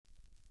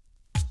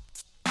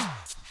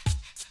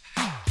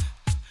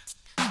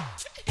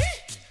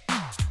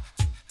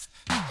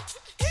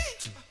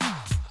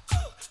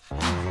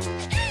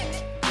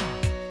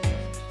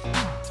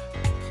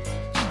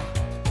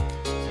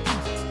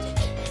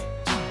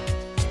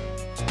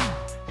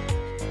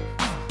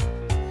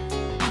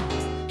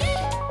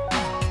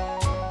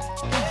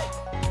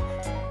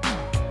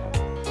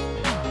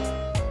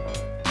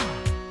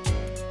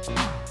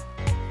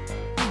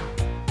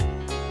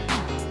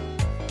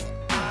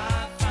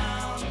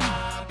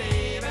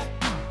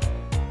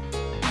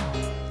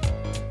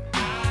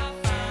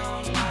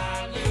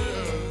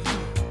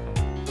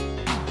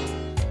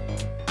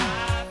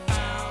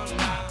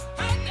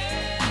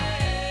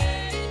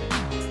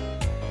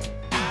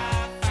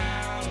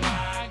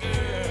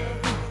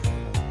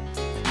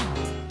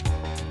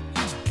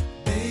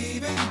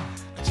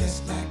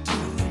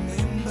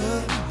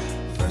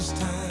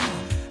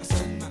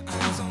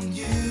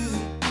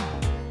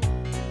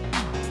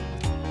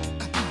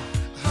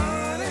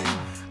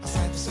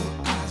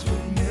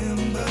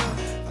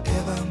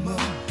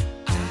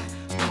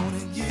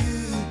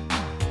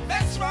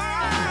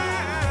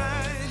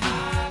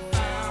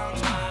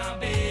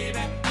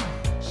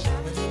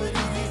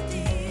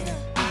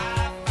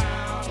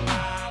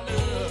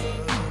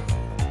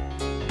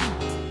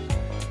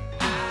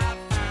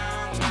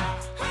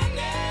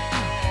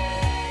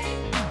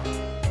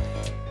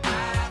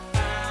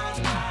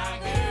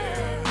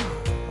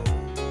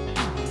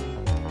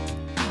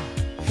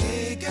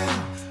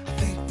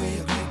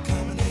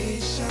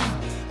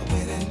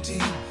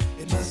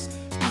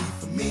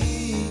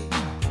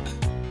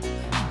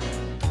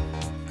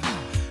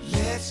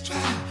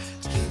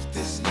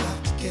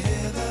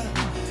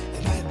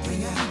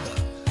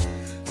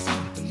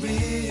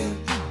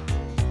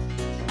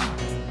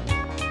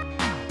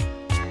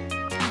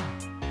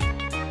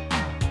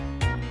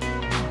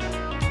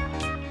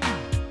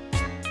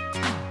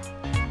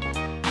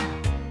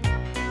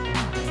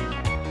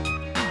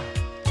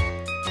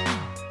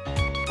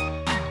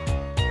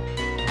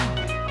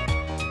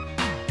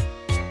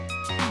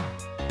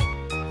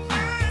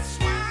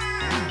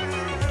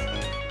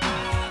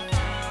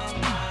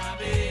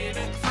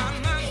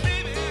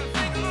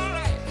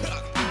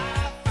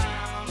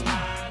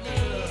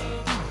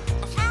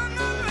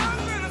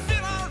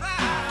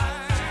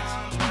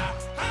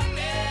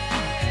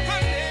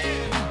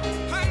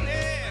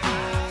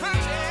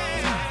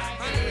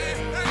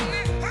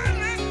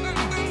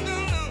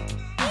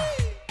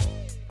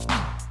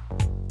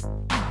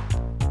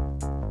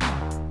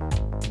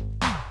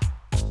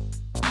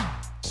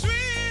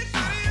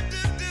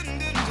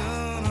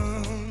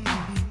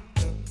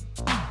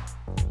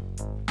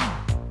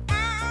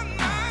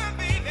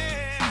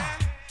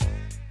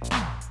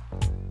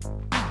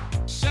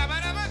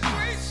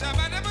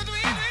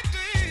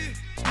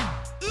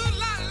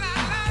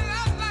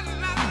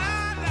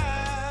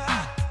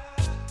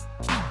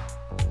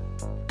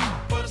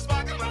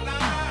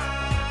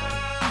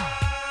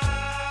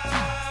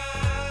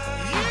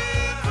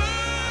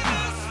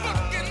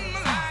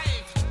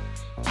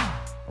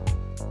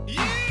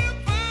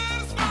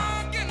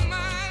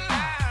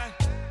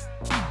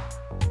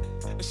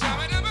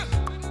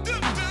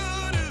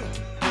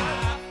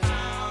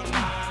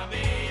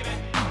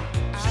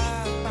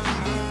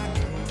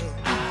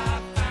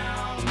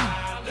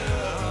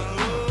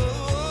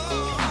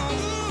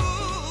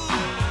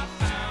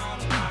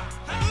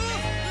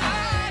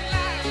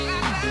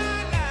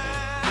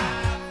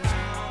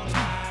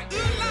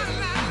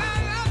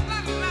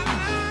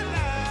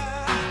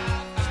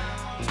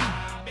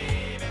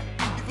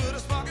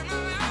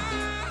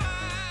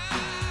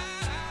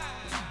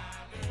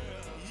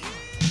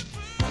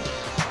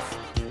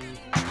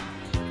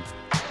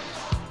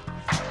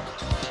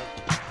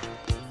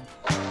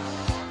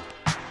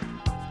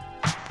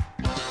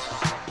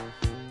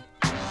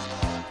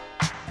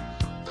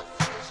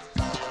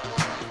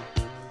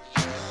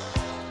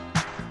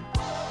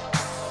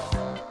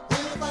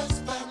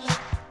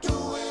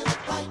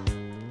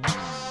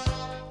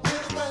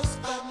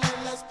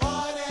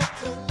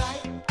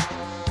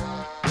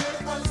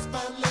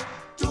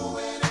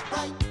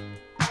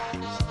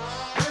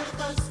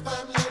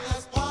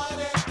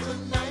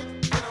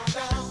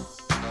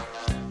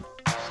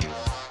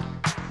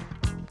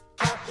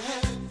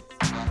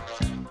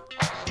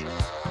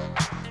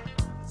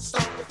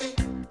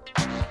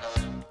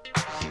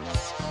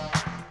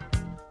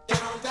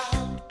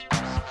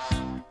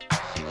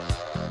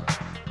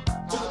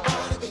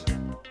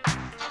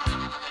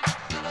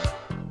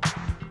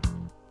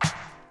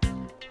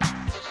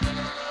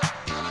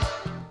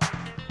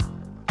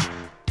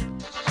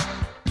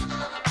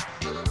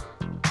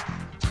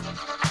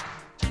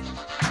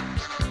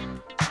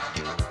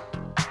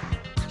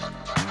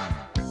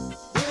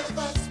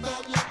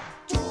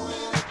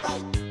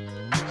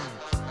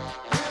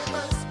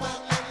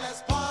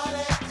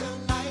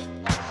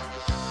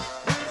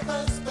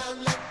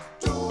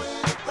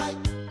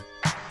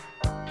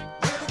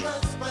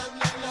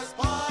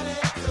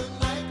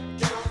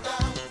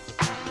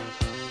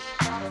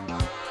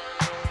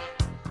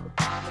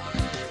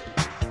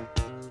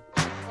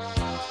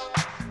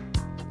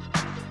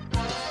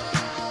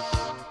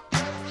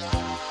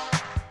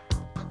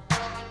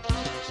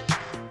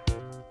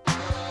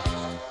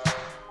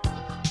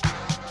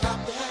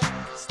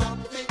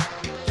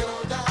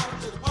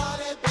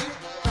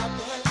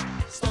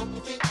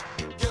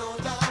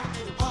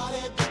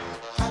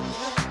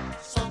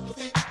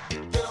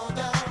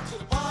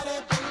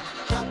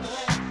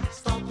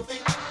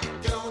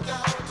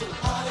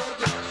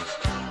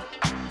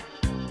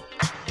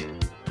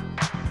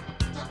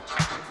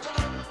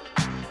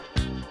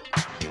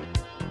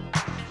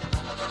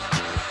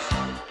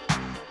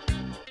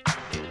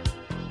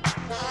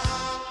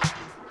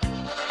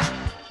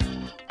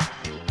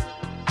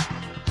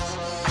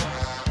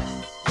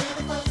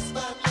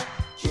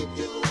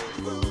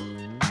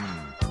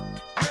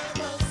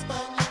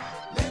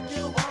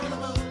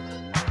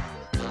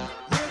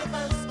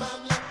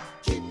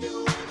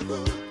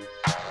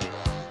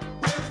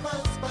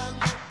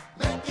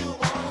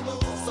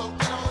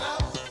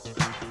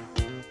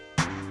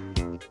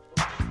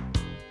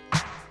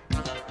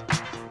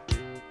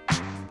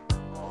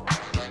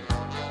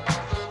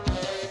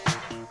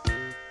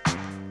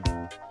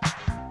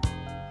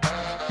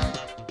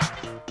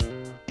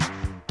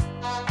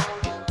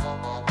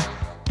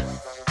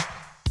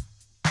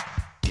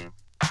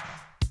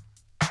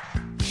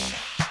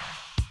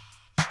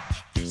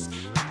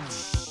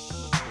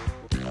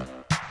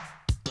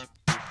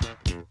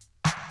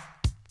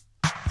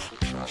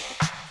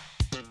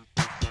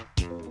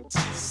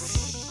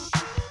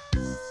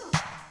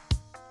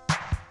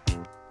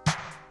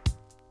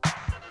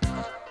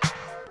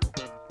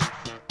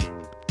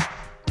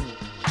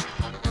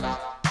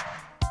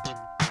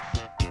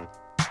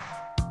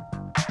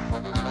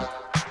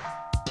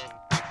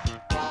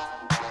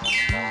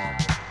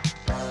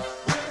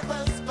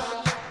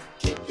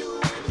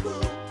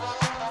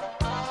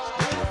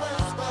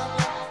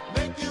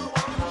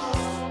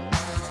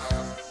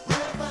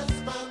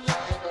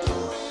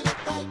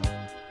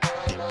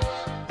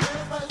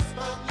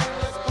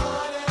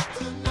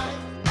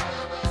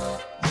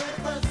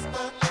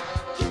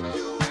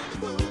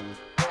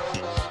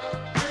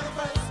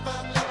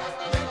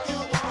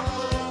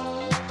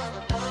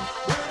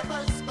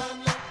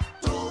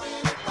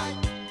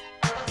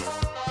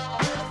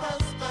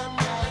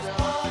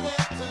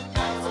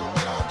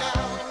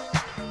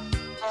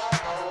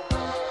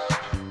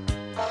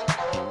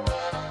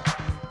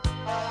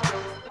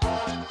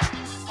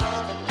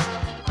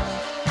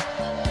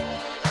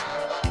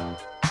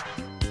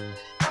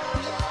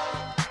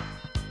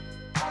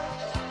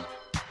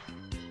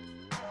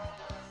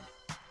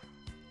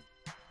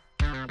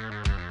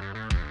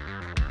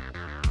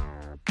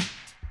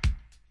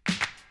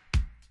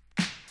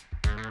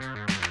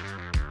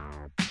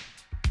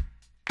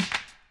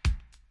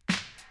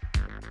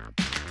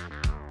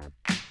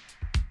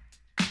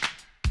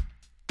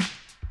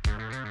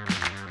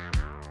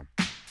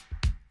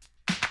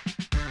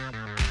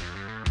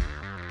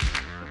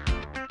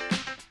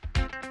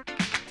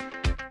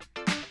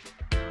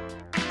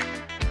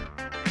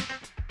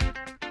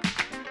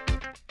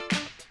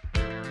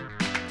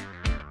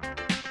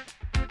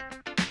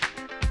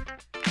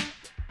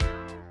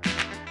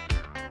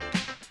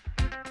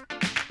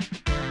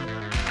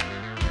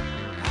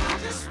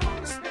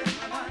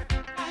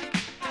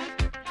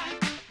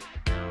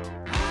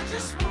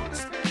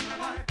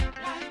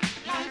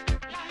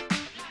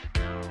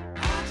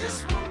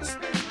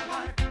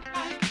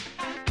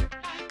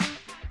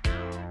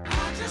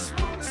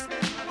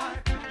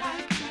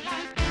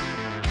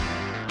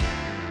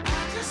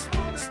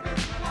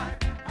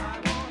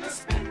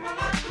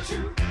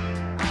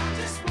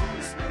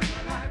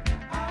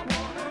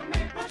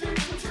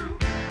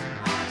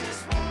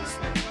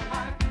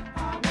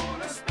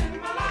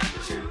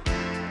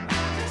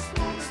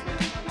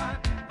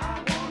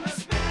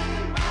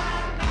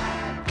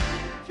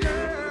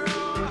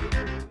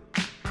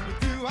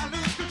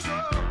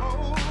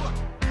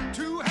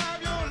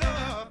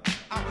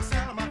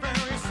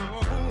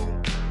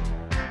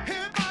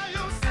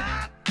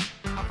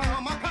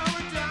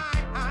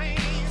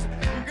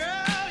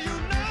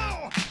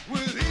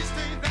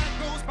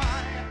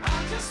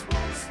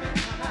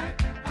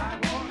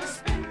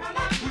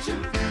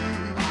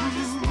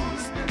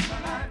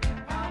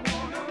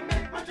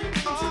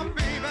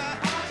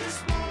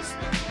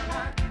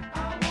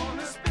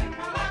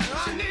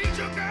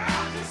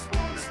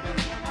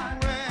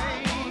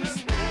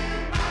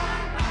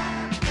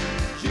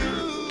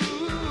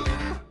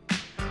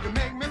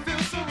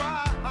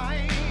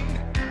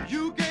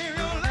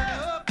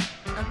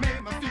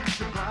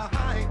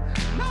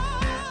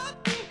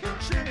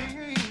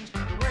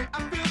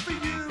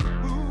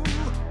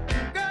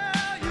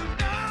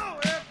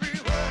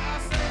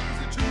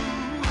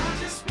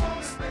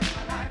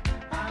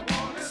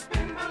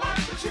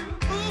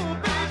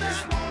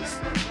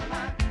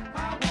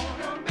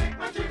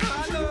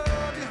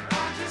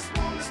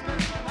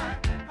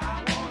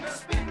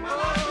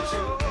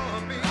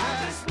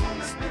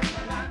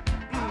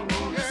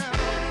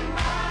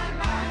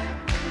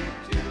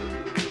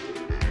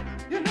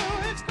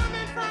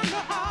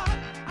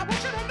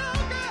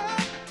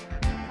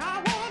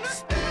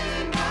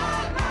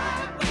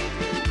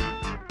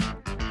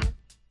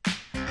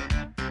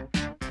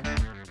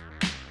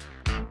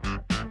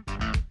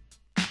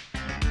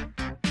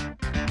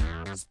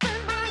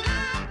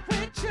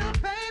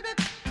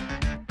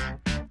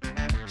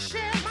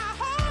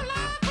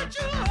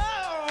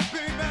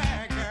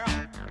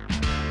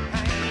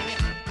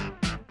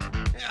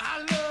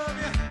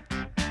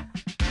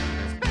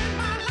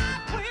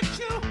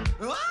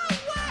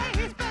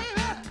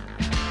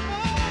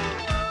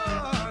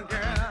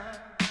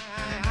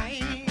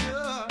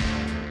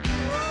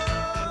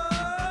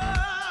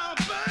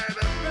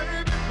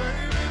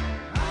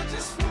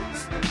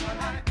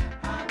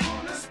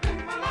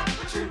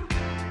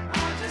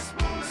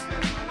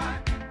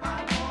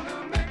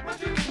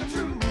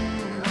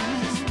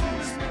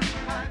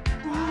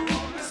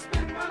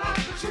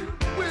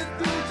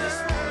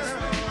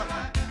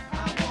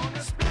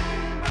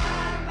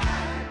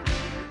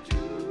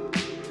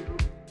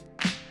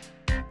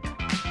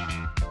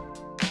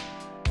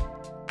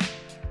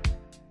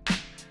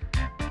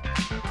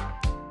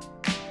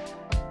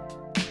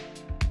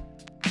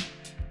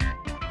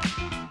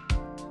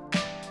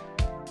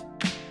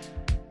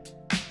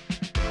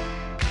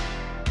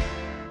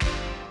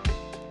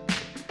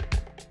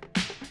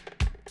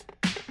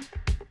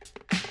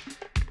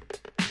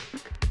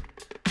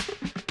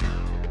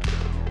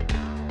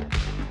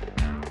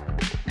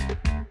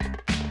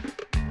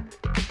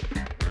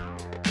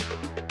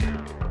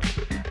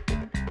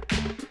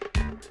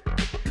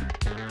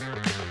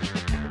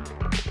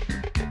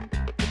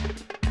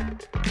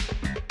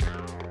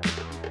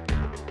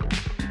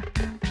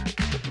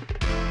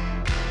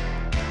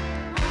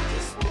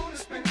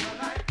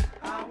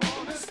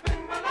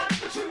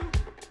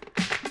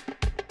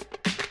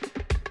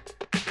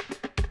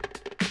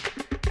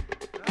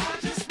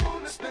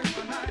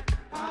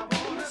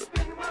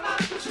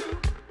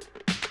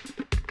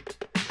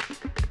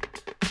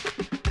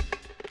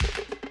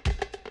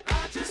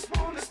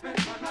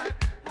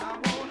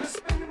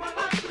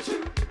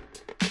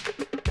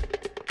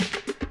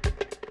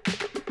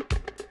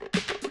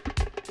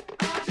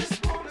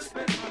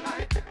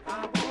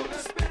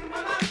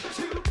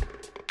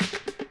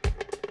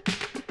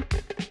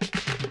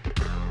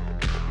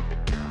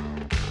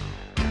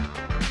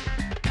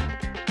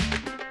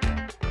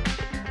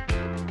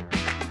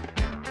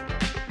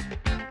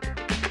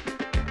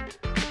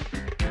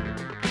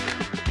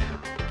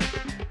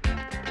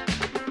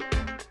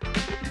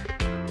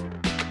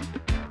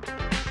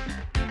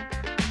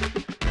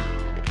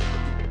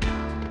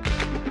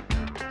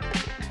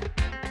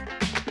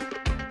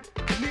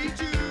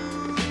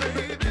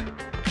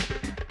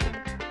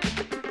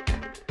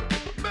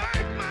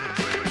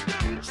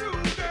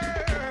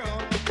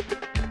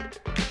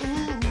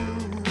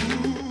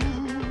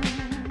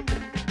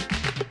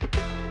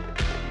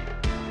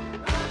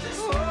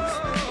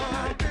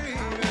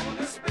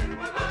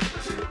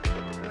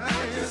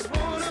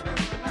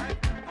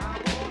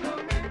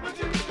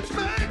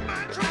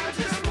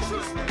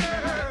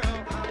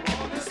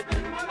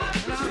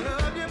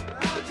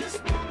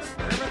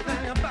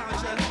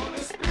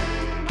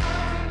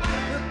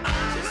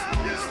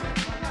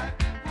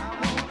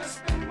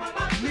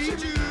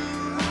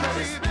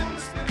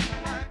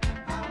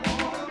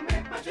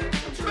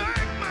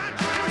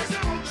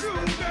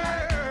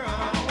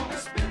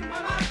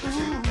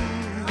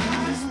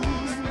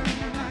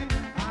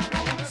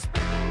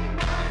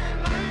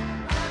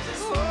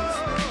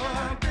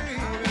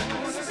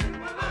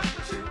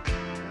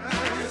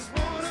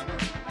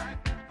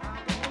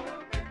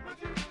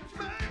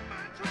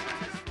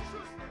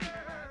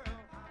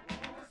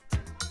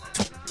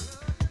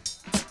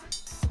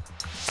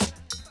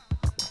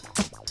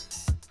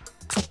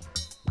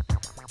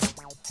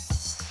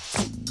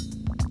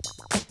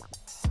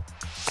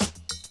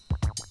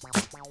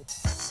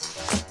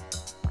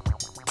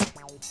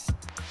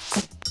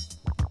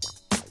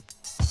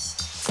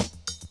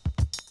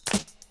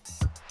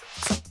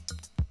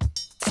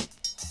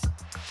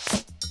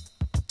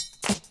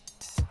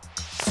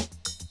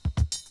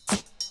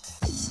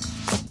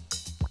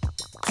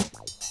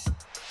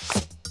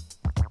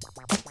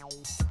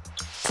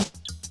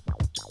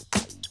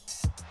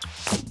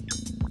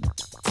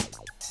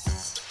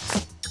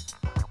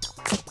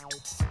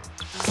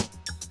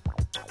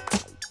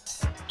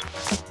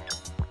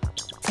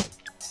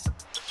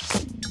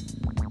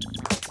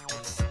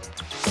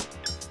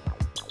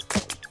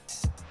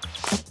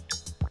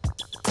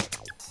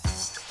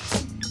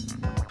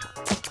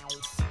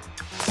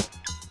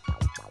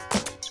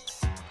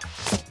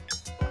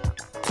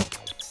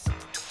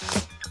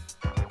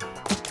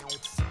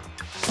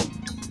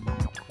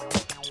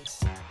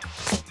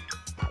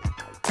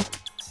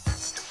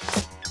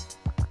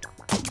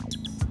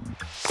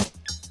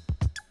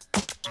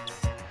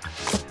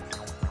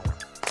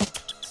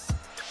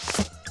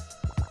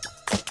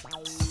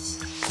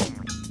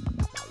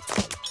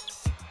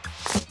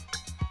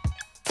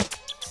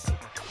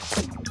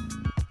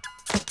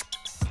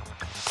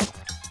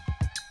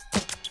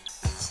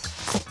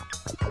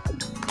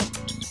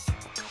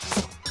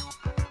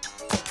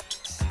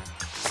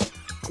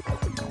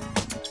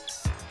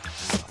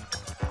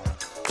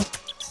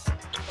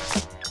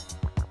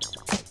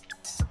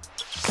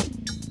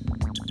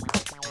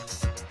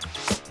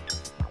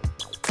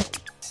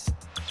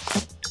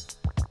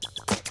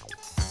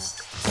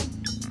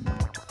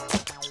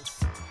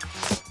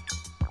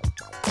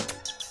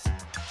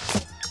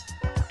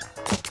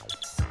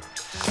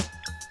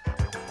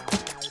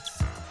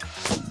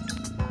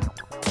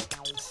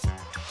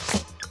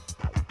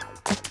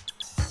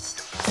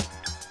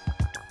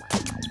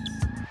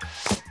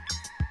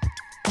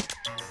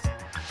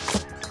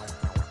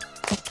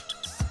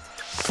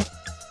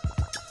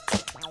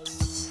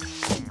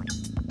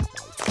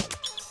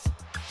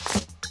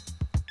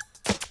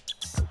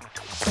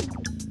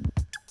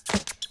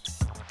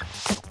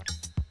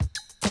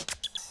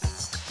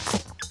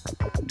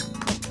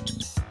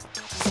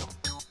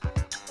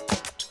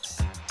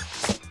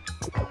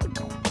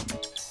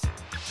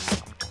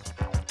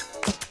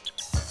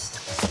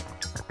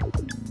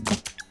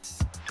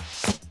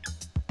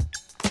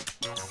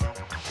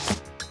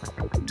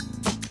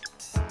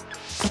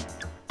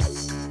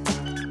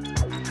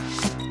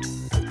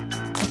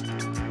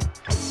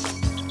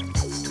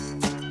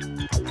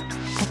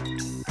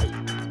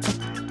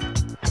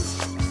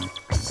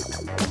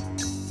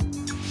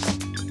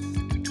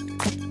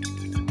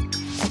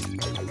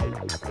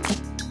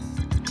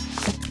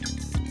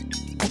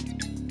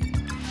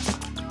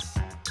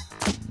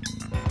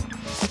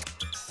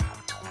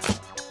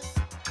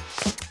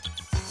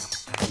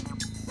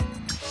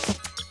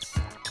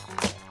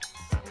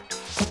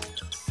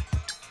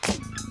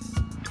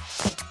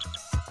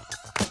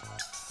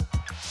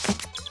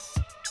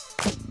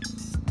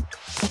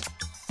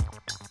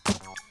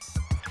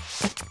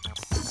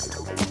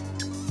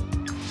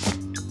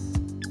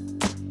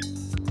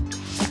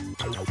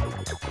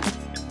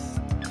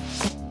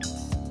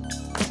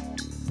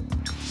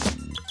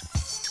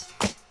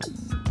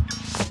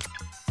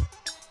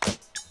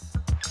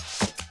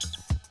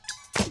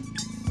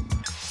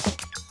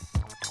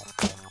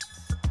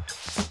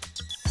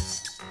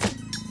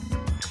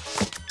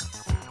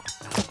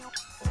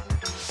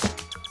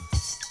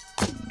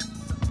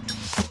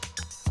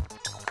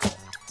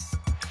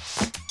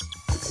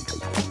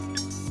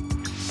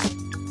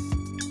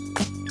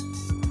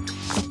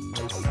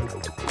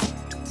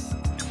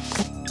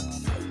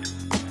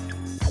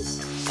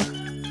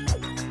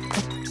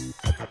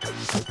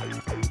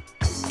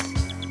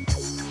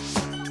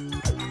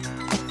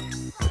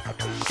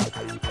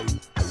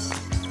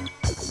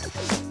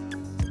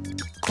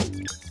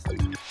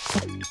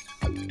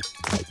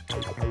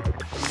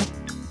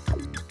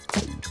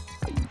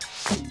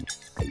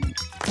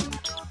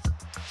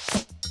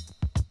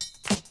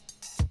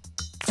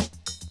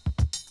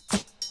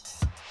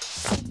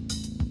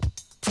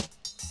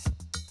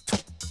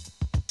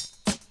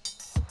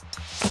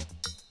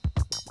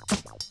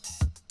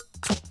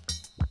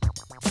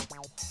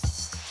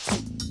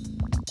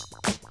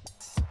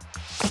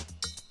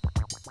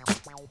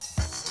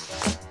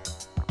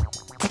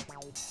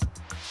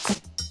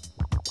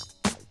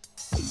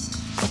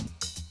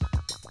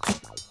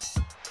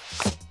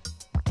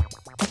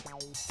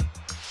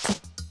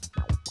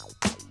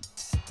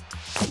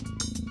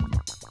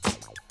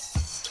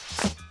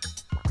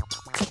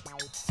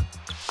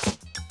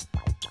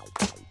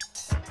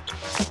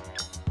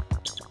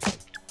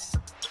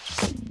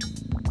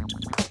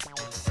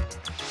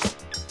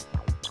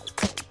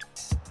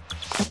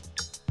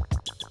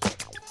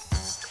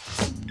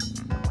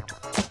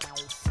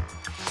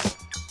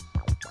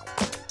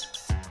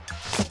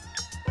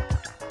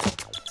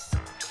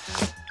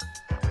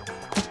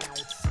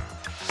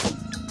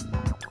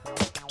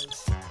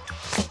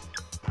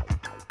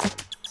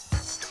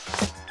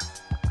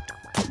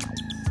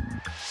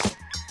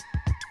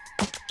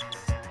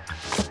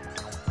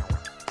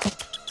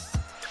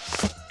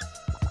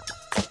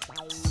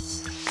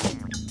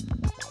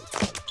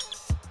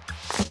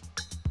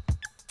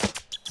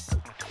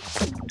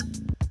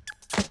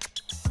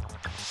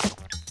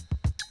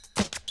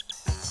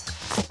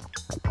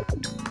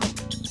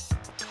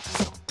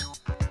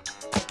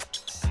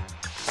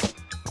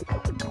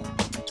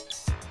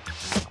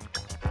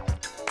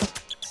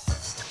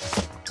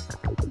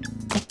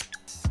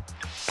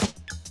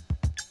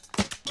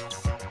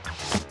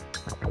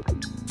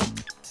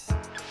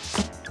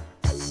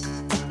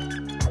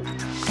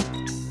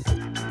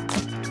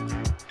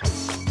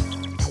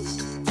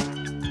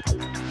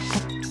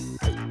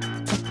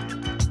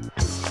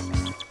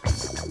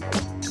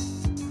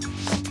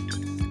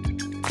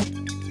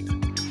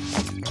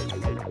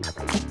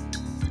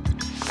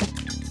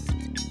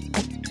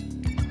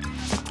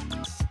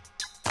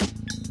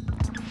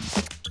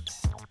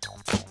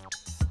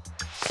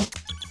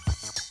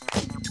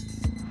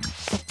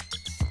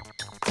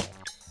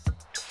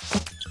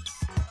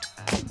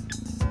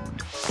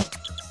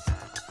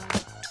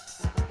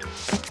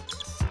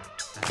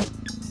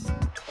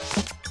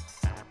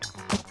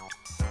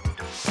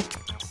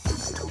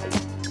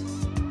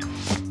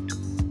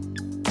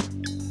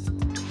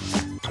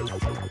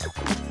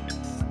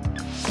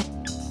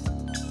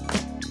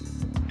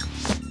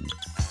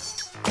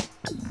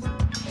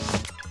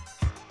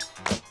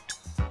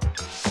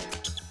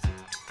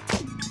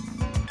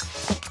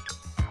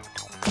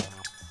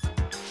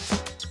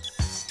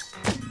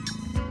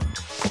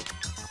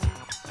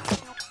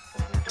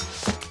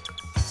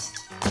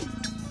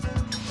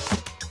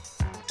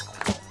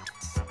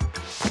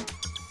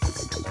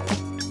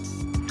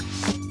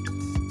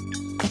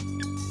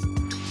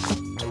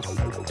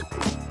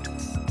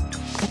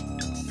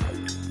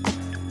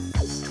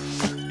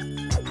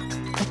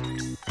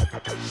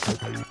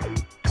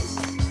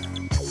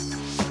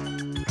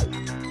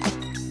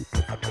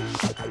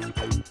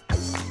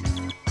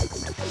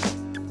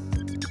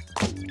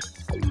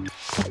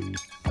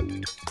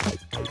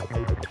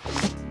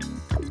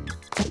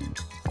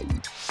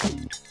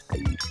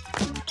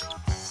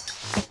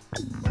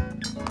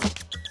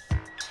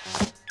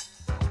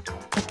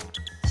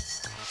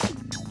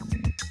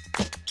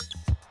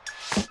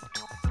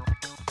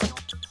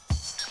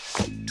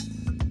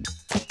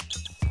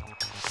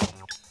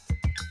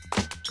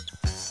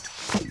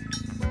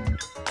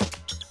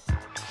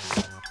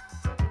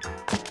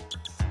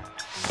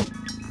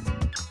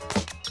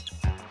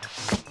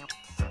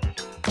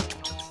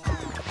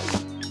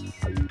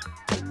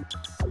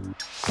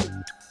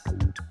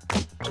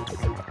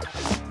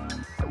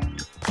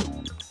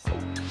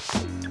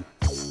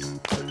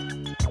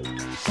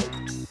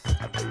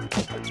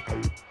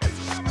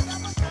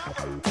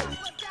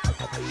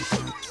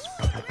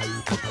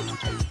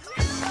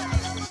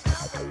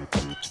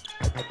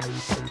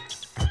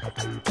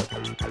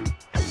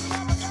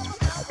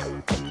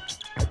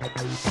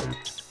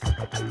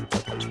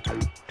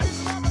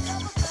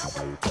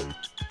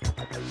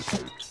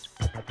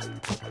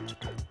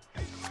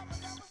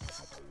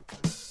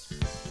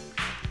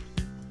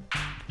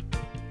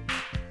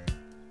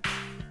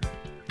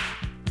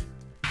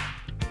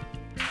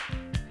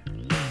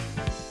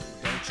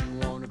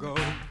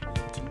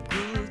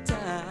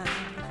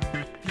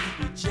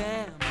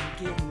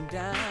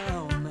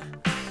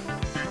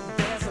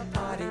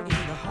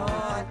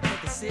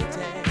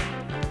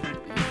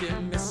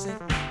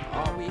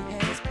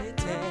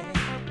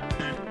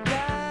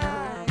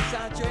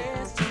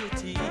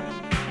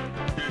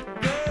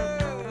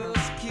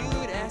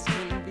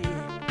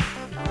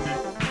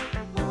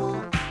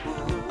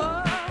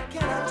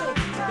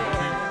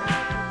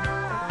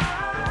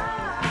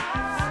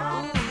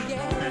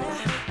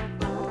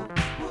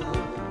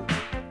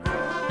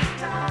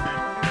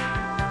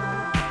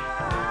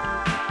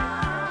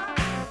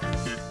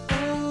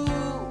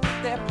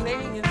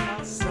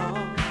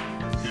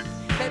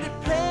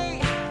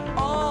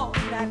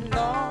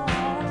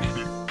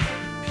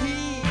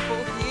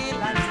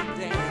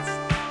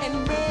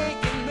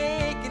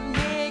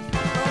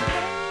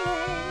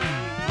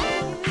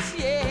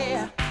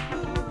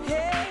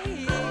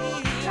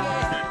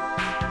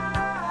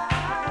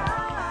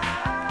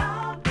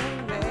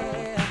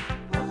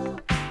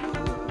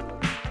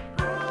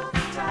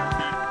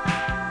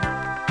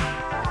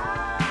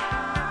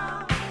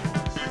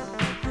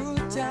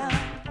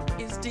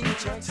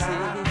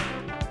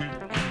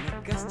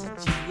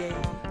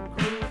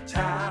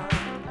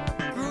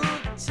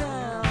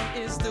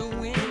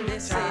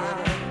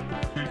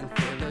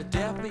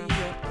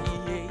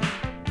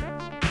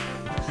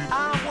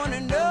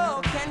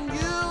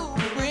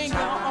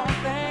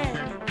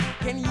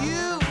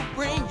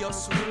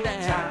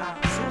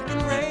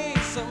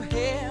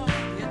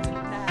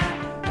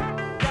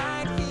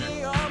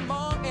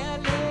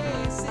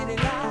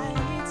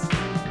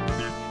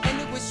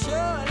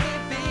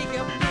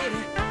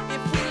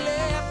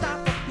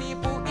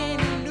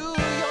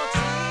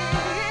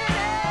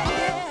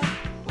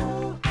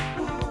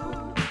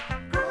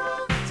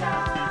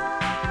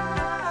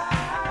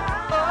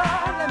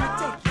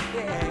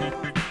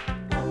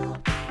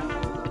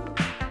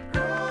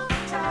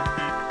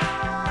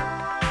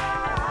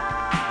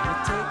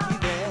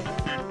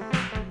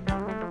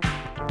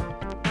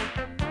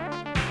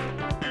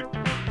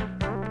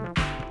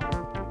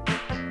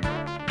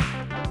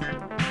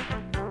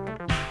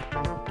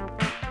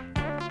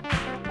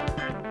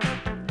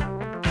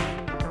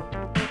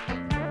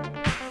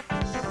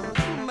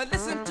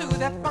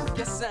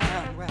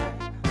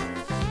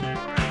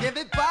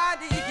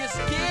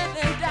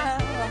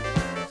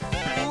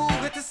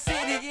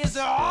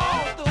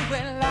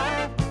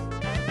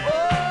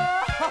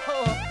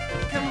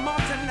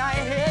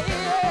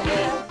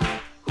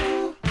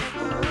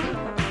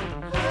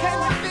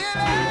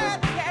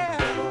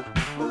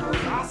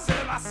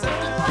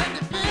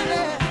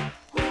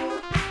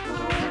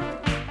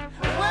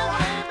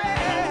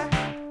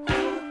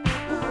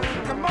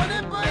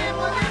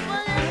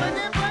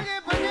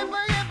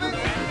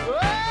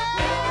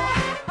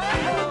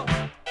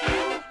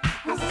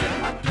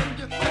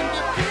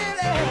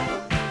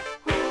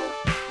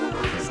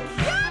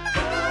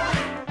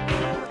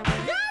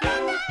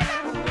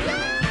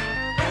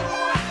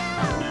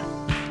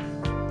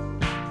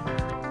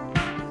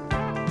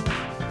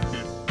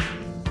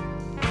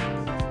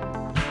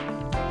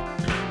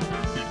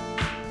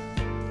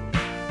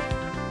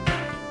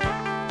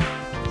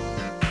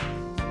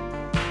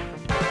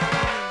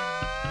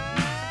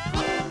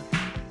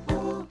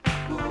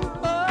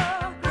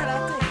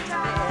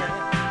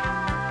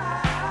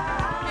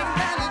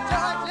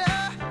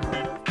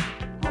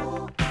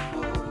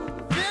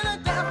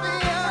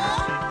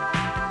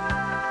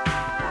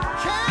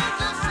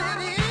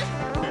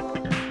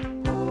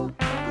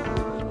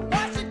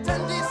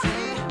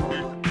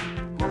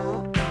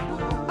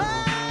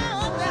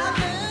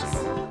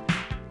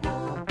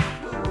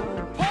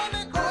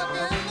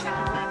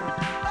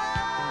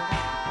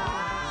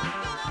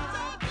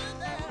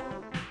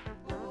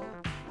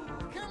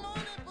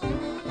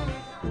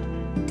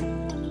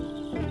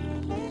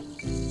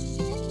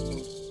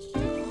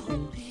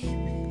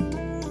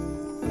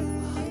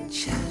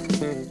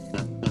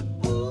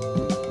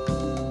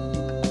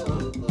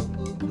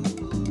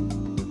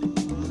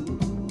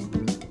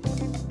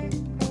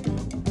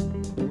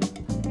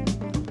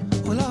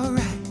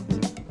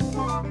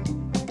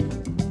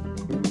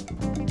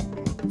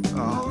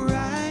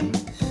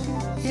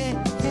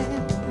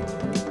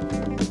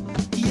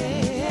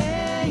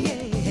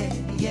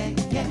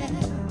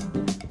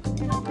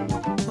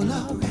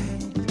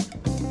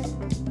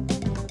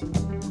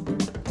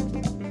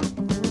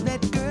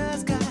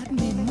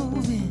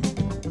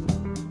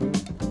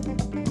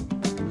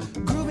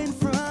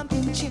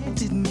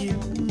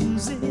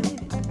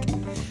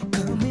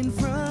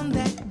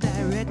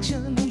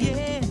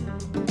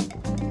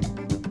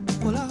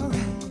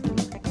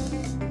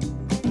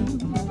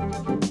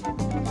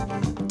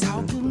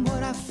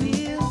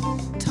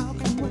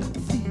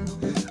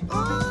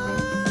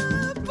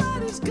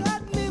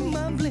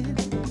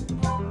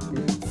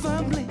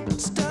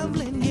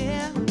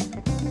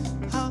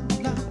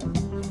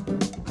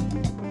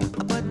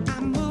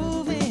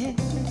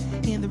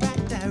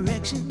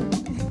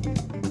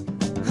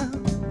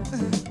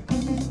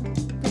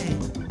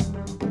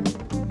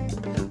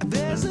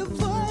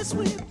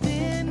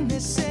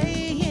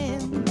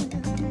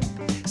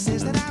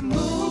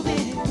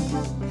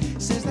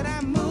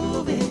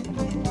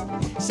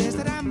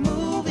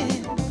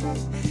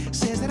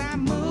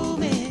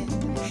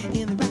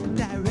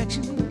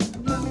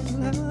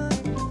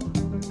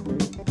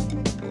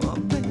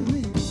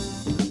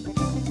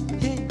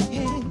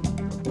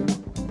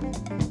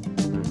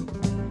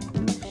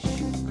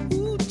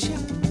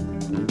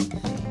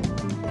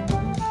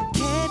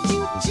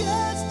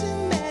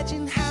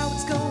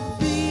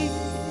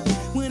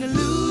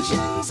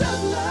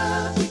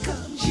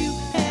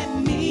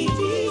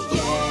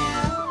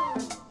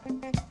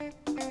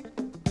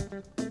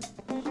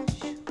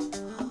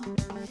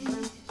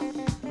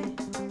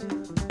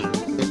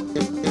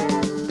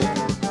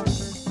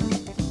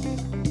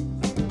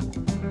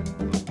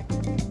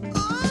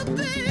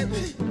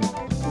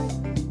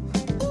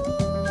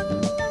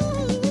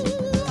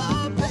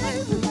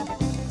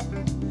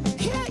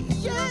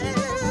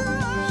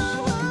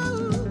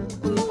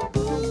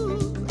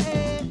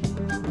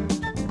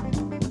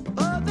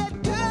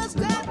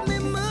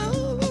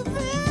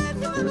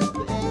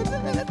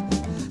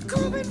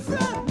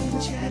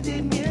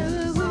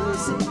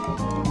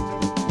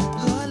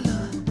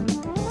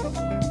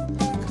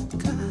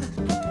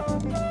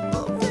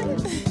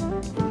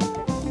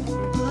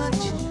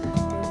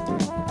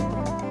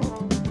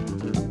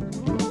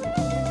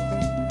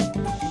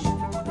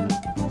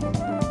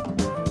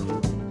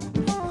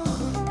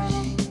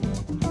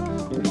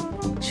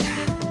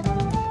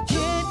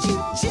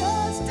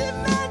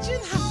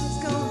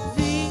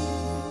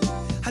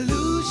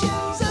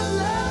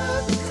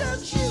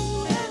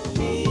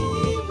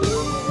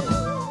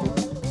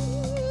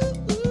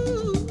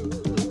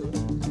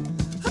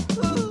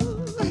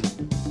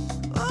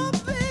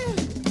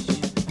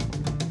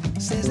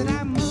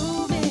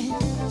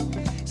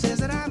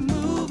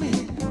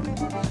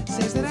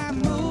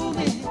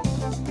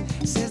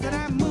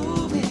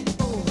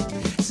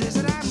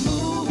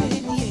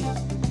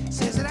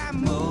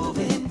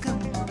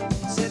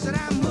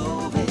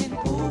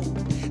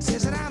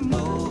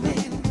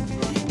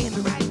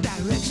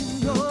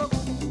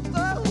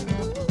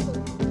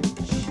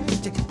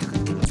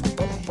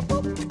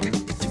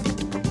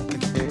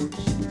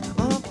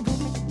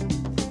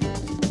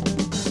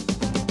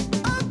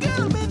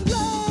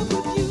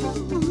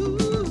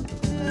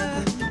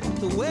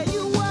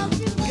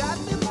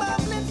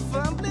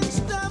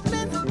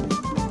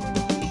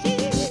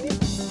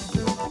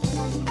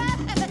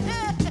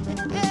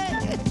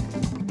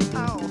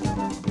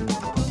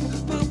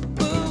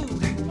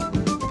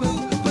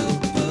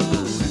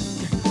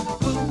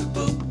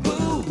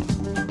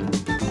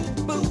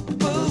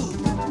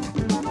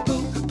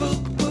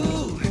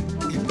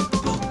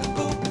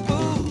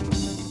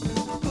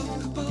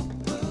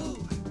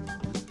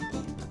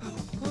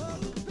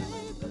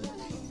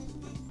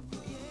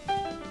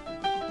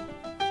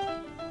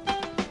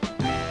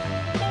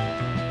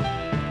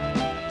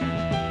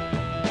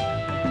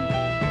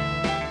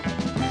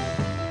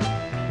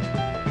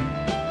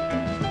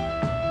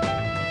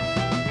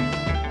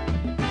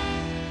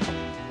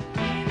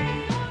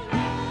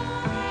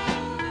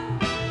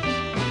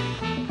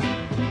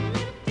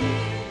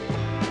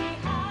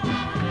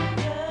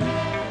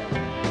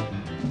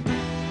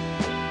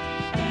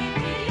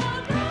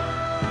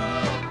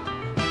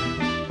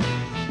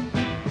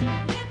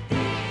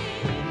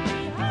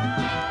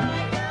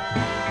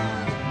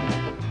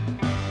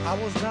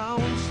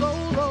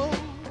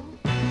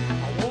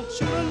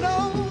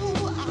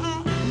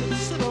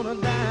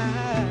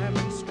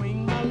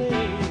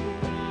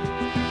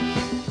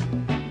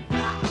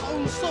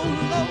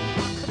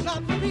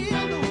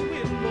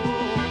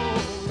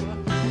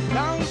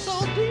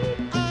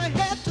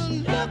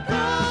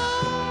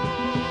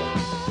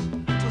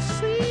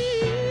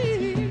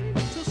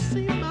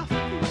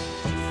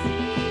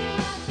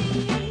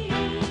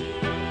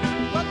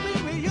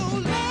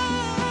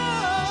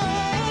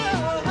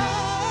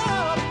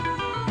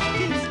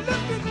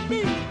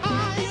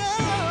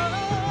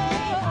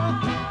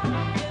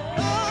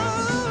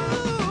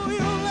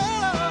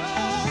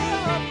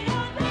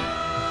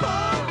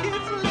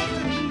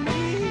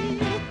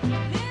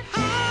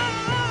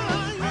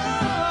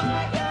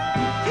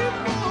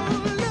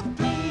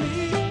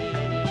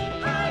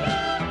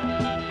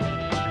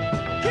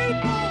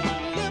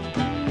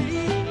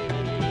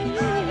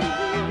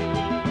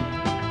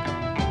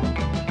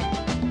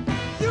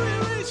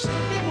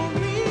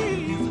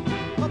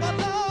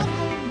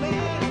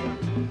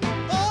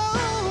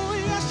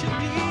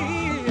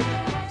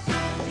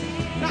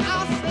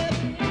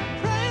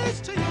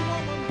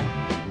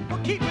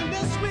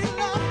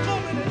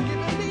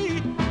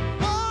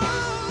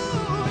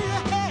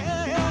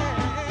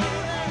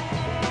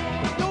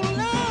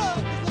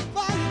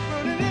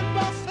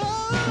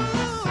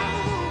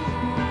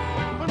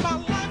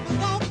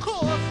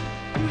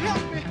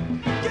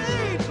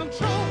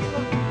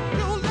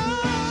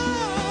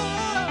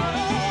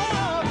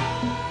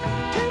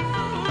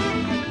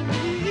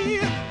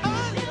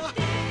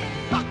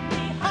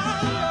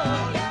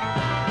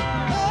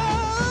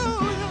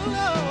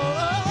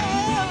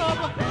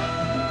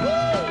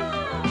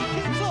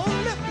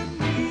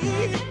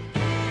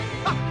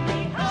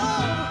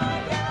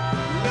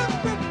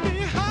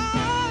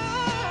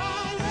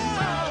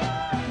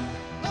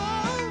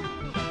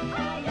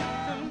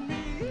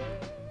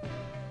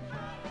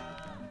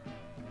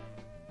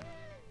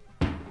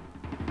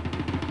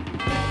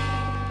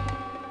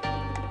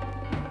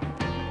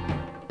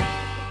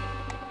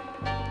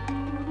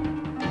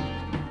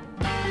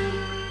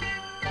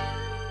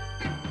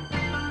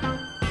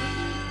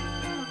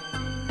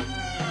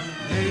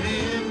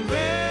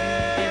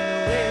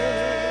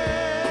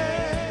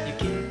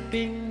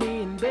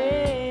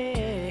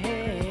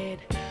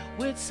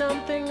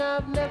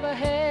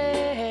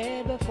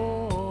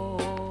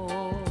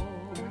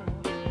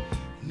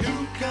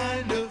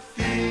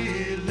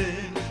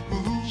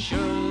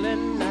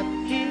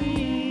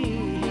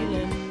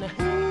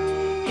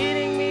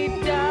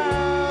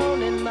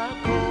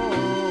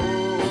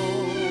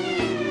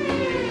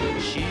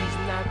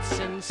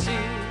can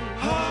see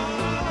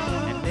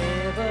and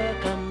never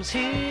comes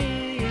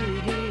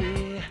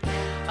here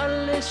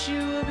unless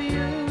you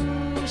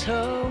abuse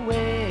her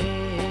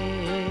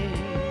way.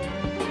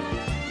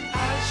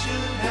 I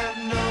should have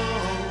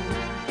known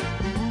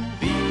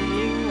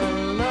being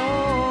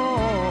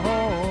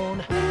alone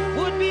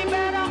would be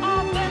better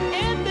off than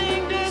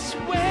ending this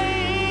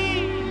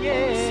way.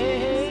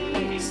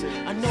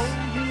 Yeah, I know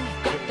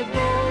you've got to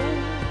go.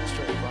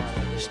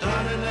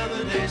 Start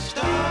another day,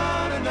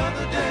 start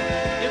another day.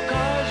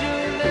 Because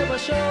you'll never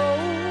show,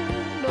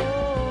 no.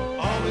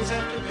 Always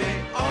have to pay,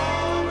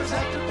 always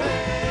have to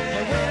pay.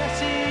 And when I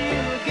see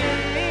you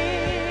again,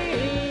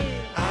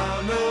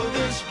 I'll know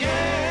this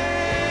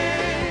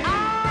game.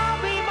 I'll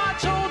be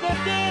much older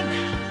then,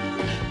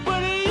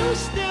 but you'll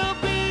still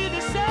be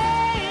the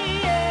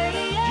same.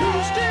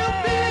 You'll still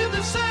be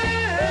the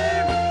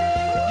same.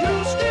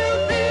 You'll still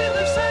be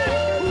the same.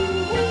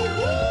 Ooh,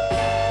 ooh, ooh.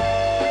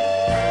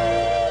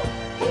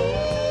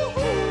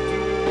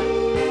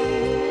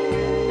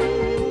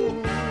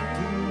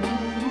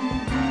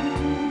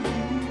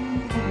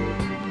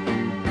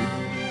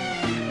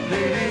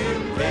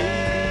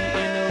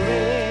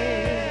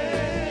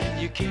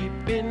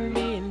 Keeping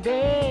me in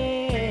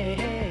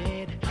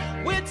bed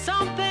with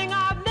something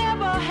I've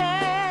never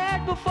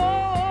had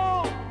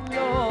before.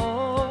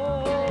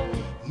 No,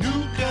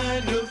 new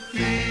kind of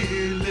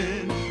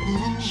feeling.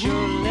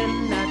 Surely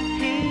not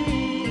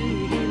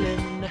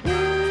healing.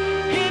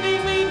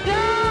 Hitting me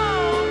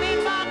down in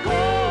my core.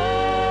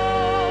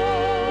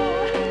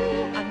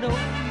 I know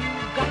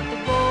you've got to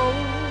go.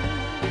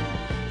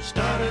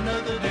 Start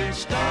another day,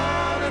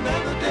 start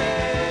another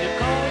day.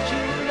 Because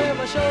you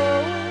never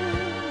show.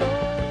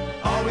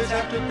 Always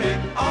have to pay,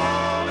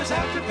 always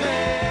have to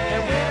pay.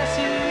 And when I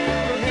see you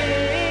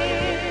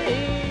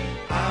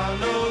again, I'll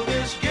know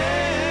this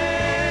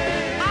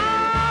game.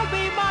 I'll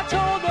be much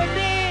older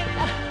then,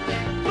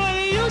 but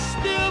you'll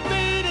still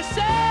be the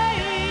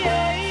same.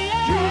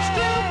 You'll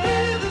still be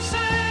the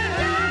same.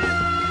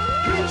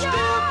 You'll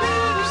still be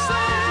the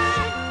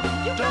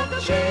same. Don't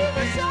change,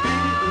 please be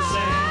the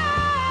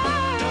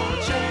same. Don't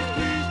change,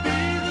 please be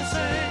the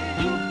same.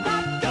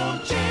 Don't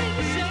change,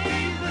 please be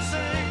the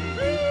same.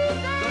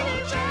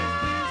 Don't change,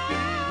 please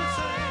be the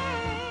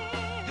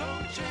same.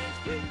 Don't change,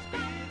 please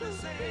be the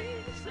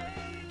same.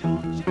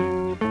 Don't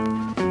change.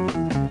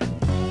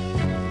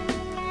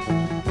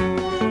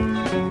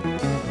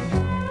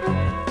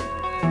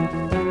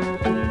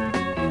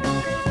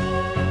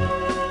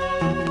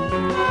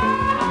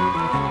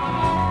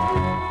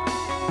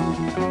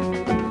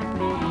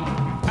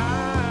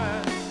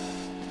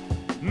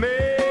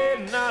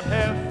 May not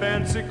have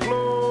fancy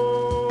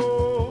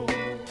clothes,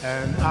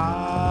 and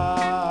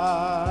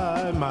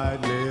I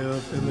might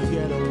live in the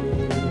ghetto,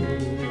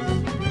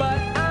 But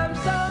I'm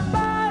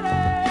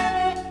somebody,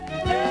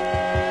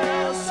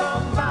 yeah,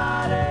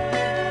 somebody.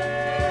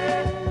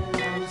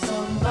 I'm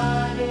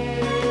somebody,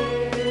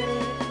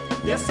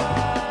 yes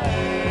I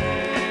am.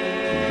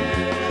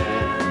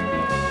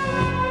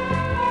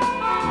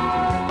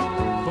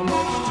 For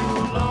much too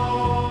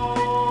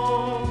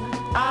long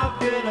I've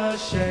been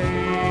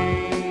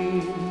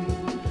ashamed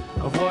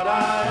of what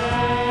I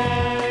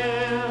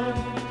am,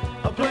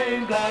 a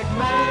plain black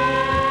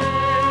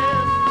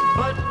man.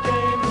 But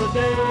came the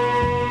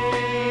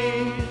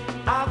day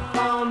I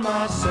found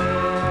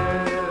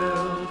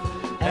myself,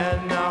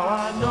 and now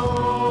I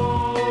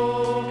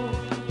know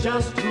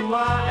just who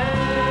I am.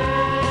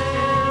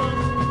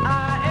 I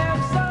am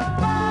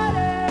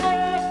somebody,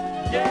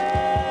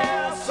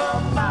 Yeah,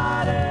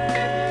 somebody,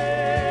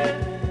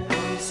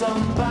 I'm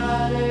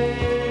somebody,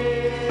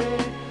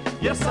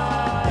 yes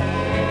I am.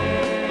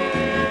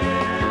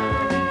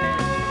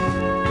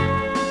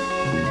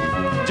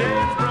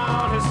 James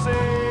Brown has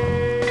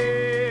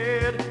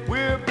said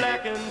we're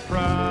black and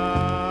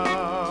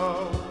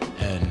proud,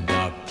 and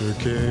Dr.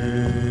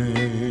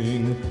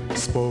 King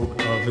spoke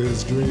of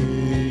his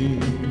dream.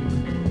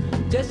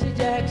 Jesse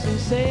Jackson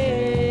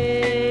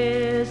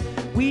says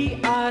we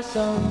are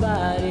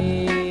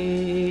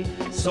somebody.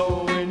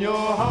 So in your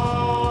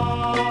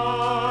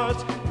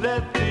hearts,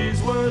 let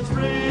these words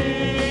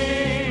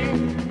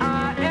ring.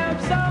 I am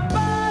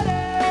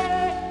somebody,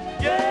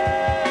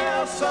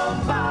 Yeah,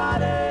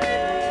 somebody,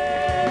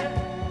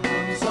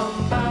 I'm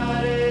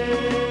somebody,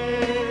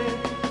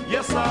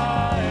 yes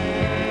I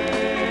am,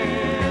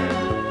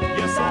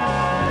 yes I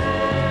am,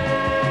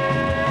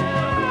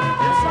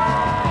 yes I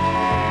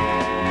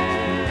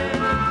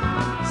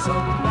am,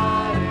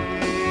 somebody,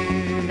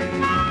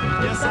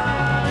 yes I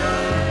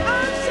am,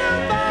 I'm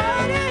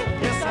somebody,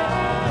 yes I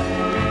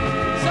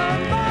am,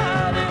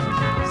 somebody.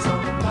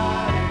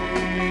 somebody.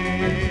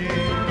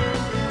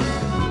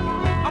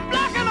 I'm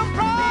black and I'm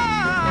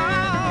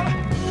proud,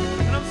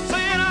 and I'm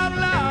saying out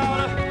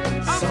loud,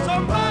 I'm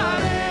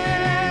somebody.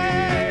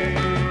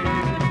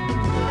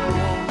 I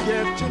won't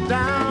get you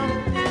down,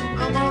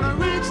 I'm gonna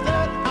reach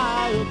that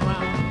higher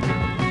ground.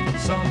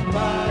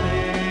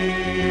 Somebody.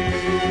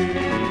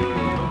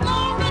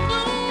 Glory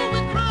to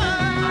the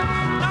crowd,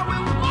 now we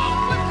walk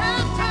with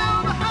heads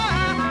held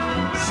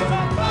high.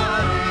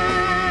 Somebody.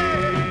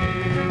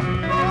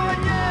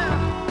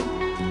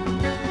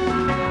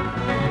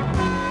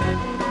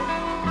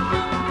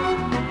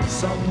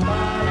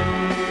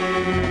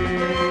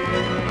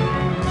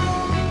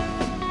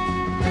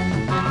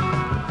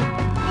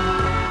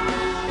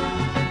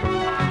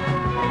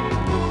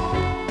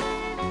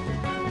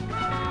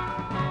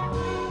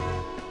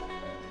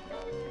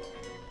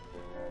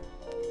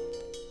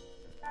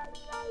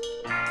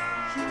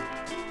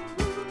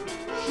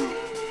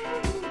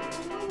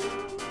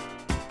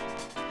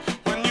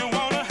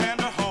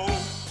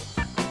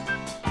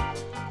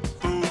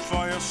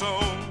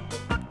 soul.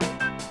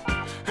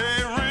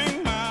 Hey,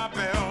 ring my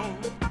bell.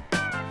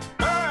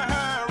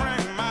 Hey,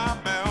 ring my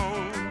bell.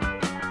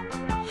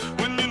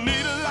 When you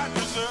need a life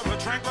preserve, a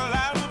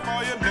tranquilizer for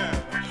your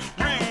nerve,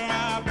 ring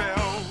my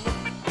bell.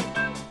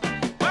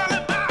 Well,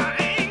 if I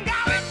ain't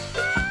got it,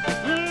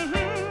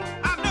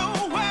 I know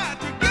where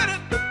to get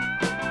it.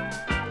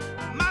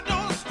 My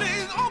door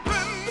stays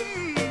open,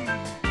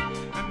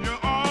 and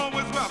you're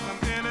always welcome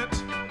in it.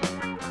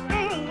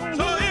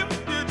 So if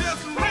you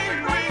just ring,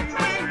 ring,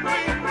 ring,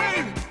 ring,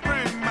 ring,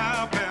 ring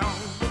my bell.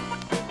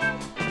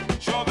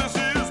 Sure, this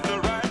is the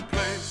right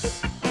place.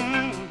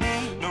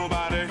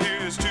 Nobody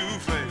here is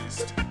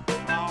two-faced.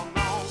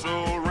 So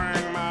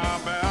ring my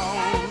bell.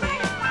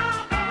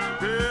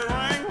 Hey,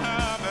 ring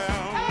my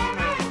bell.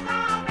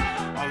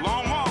 A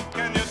long walk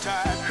and you're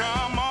tired.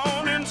 Come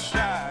on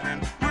inside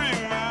and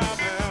ring my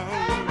bell.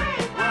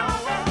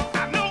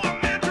 I know I'm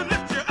meant to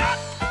lift you up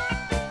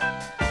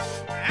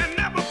and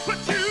never put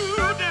you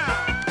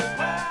down.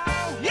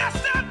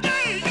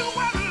 Yesterday you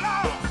were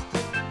lost,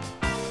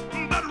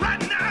 but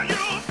right now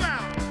you're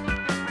found.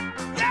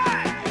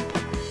 Yeah,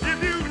 if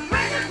you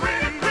ring,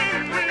 ring,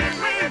 ring, ring,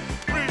 ring,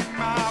 ring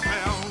my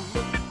bell.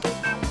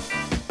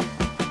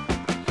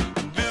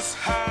 This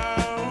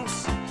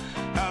house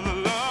has a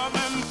love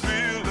and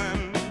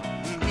feeling.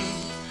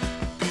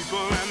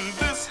 People in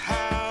this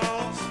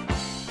house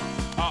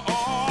are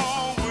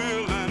all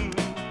willing.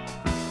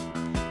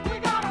 We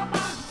got our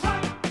minds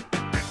right.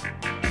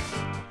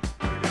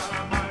 We got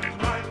our minds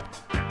right.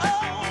 Oh,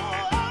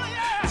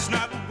 yeah. It's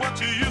not what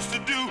you used to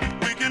do.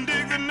 We can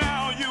dig it now.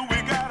 We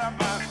got our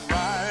minds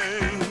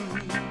right.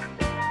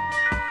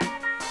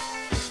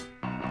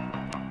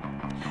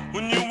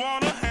 When you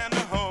want a hand to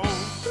hold,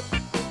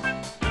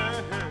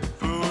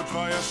 food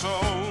for your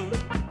soul.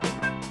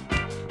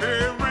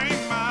 Hey, ring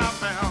my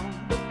bell.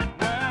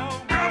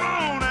 Well, come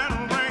on and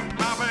ring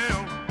my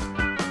bell.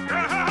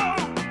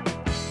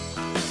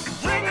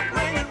 Ring it,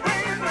 ring it,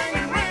 ring it, ring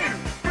it, ring it,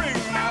 ring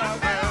my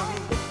bell.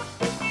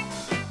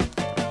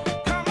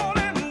 Come on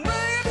and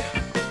ring it.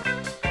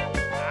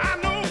 I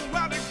know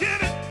how to get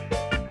it.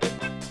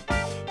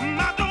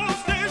 My door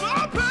stays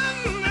open.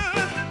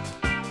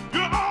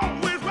 You're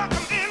always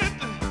welcome in it.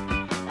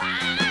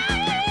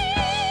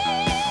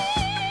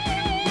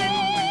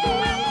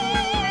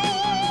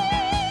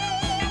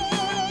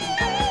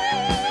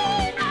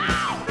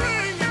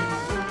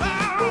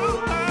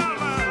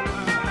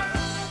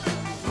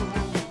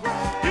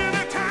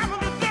 Any time of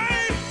the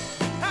day,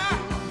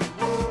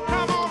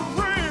 come on,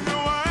 ring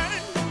away.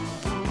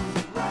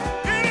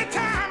 Any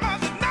time of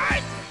the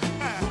night,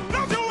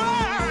 don't you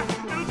worry,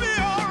 it'll be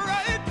all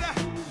right.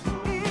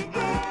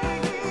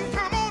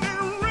 Come on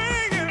and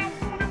ring it.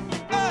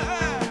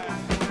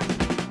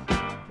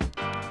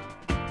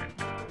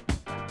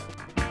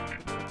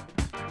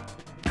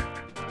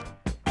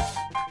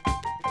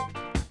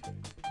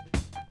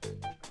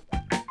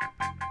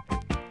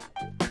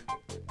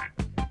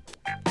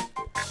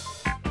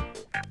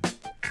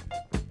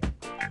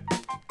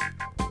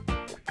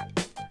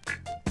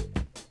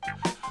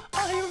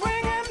 Are you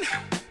ringing?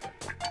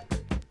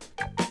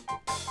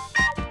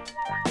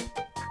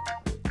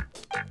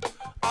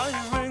 Are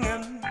you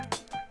ringing?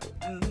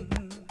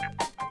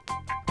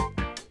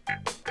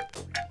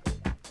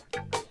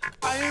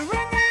 Are you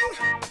ringing?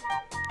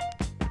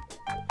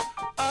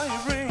 Are you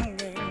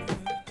ringing?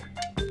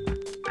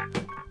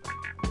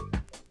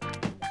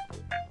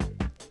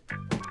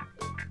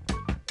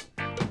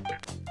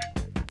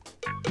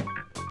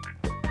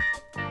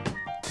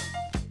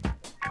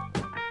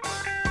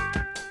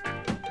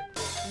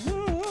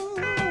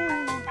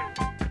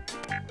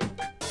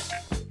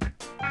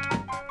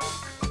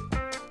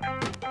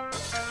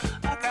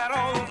 I got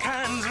all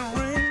kinds of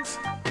rings.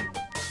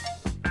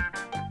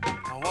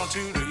 I want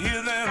you to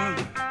hear them.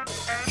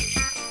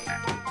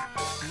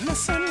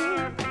 Listen,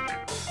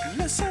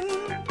 listen,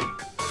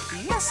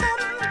 listen,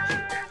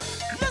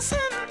 listen,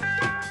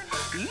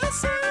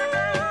 listen.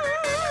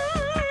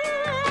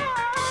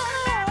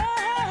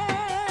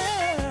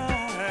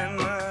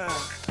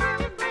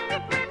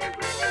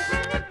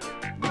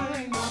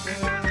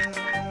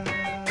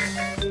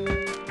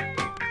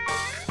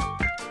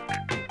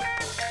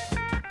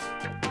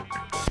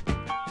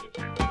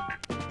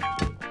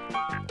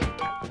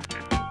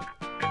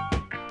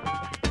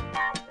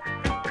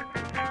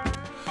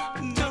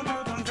 Dum,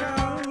 dum, dum,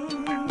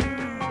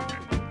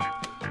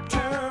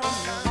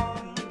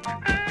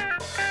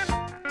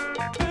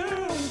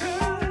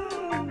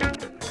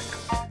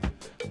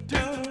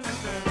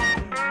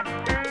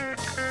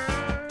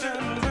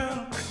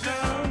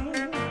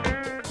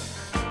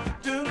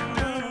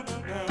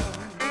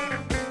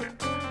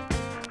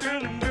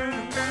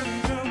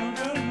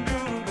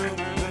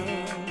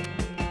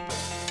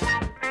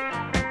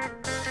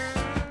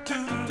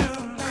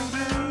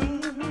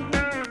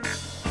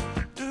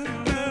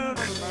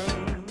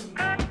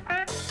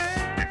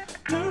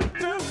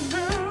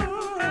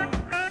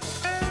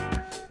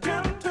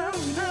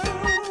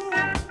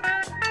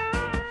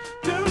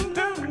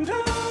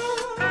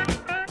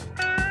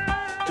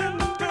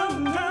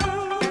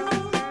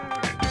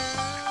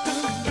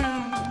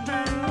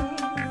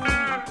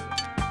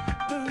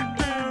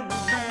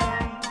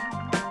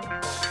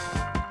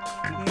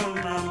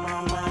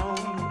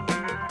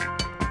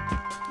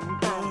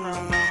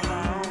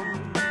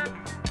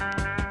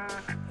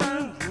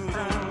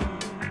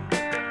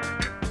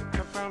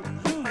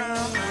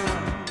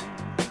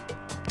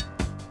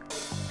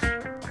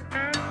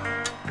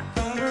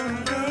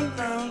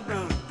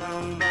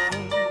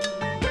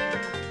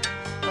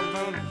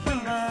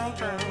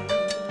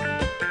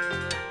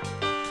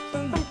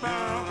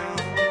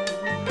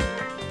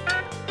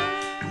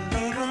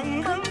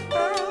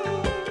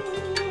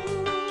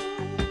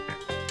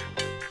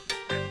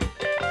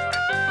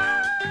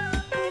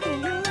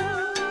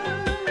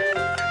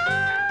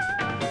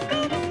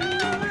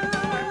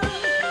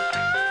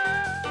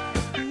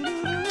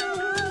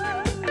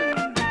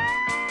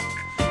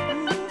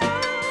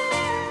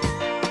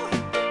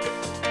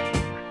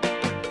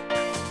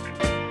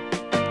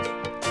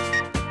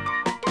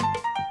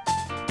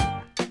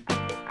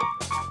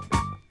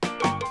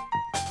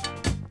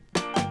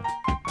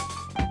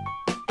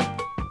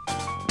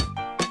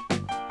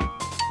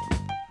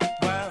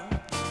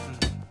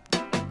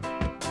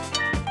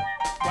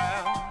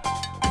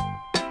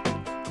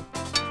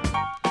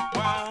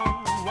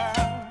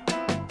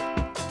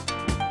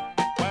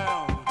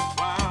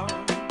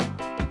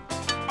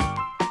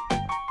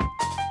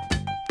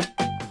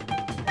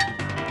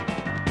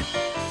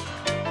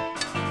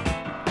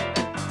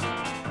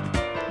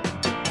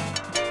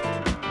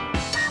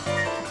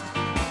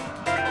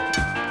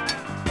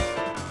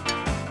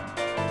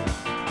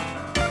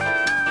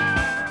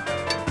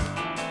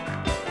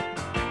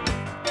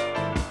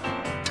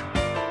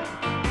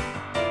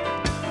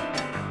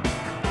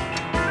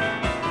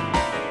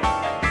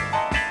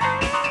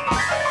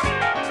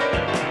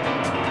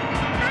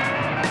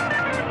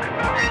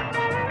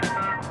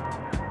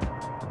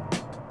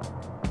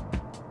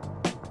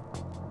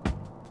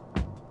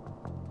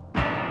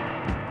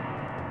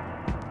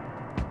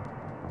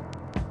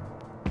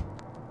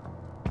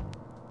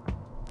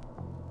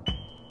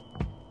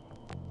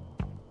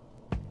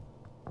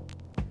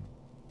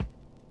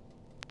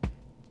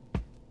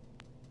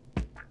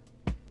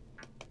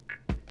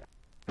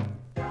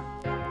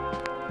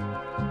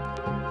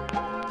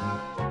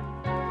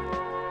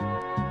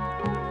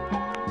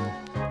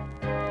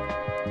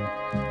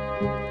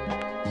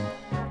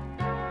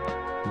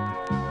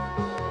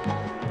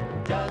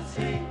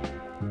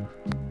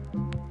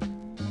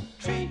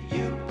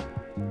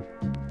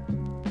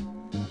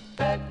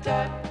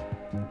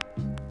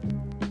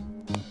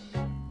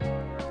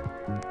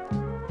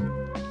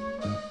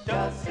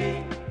 Does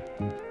he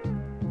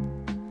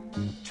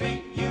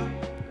treat you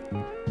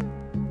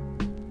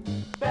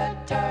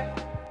better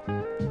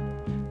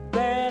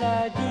than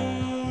I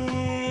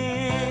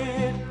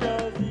did?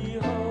 Does he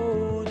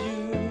hold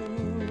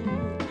you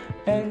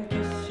and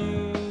kiss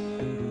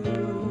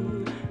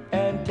you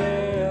and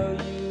tell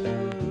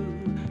you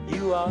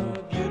you are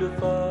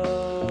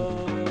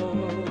beautiful?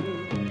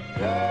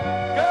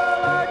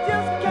 Girl, I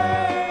just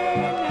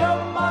can't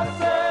help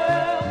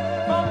myself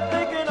from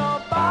thinking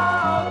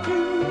about you.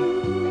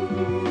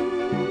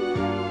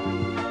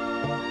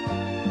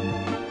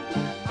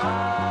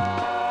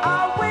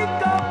 I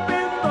wake up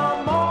in the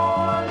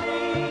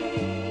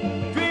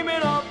morning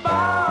dreaming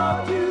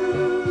about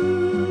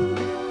you.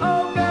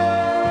 Oh girl,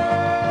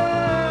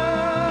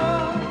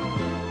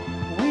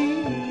 we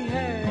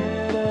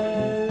had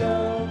a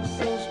love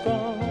so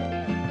strong,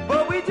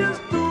 but we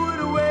just threw it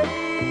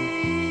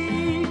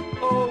away.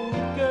 Oh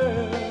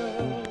girl,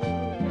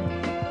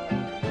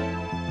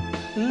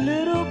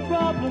 little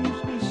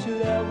problems we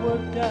should have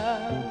worked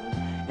out.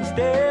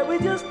 Instead, we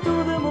just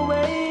threw them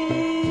away.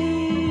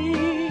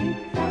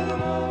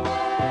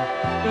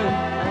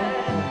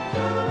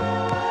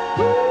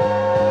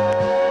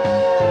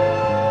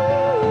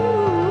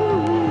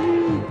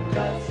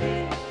 Does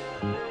he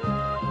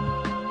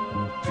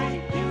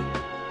treat you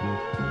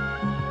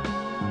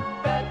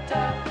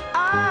better?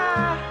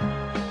 I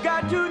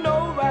got to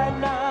know right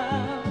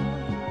now.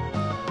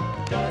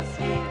 Does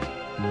he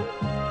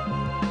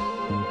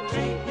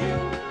treat you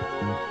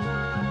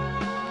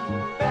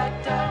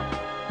better?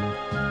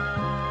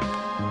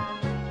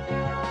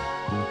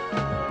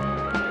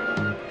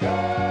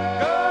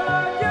 Girl,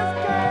 I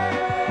just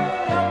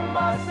can't help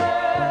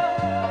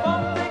myself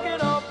from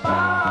thinking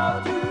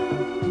about you.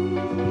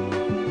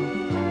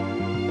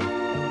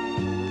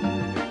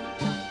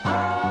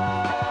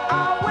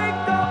 I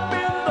wake up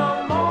in the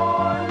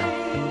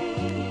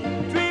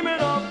morning dreaming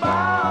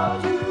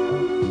about you.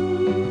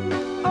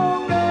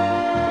 Oh girl,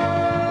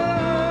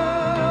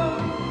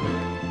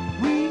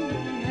 we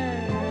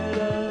had a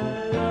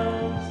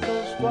love so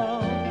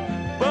strong,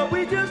 but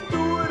we just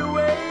threw it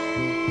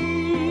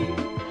away.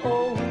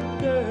 Oh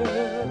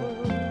girl,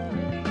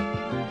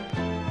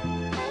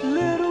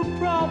 little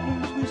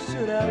problems we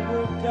should have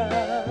worked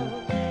out.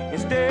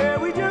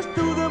 Instead, we just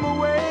threw them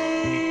away.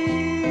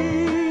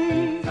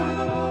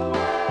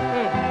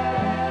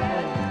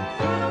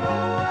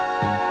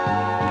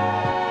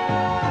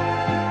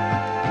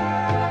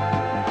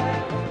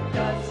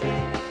 Does he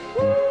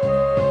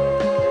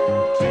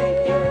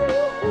treat you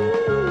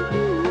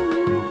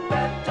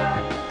better?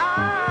 I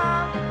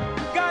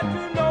got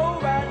to know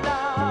right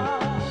now.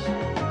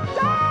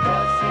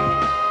 Does he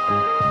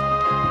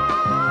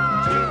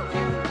treat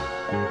you?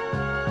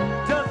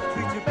 Does he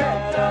treat you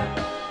better?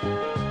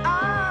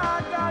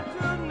 I got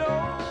to know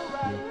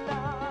right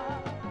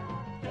now.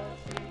 Does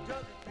he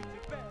treat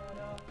you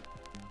better?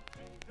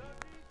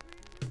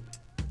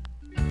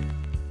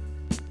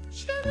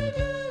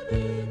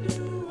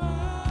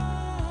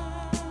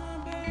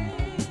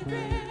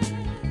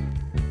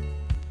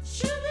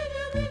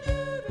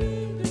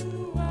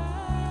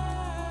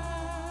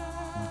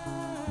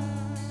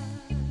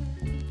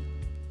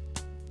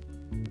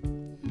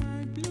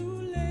 My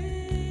blue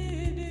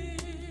lady,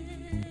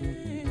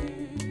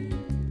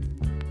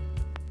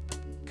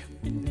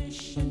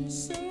 combination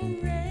so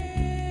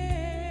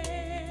rare.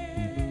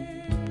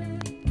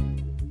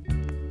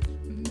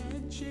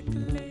 Magic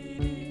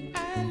lady,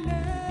 I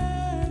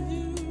love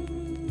you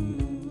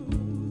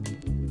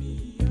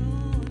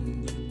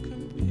beyond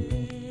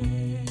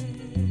compare.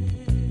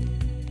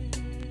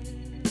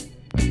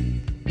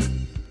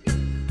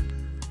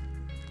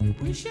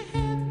 Wish I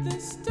had the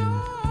stars,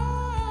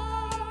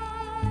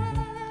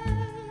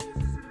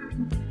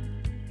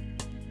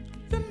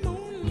 the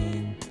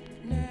moonlit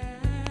nights.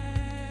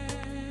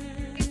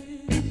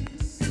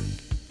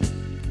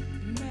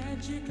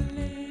 Magic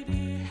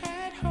lady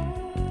had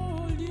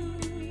hold you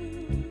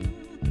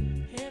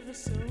ever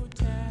so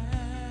tight.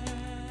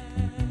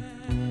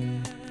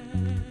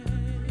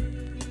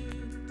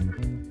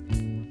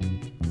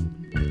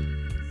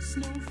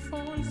 Snow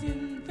falls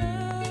in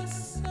the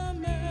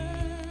summer.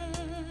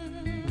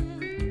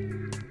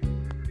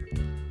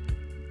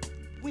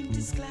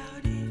 Winter's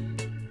cloudy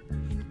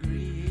and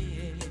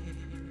gray.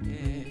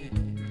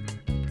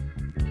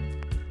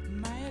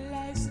 My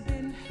life's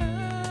been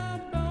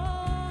a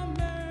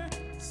bummer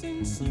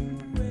since you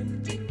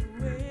went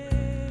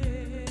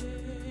away.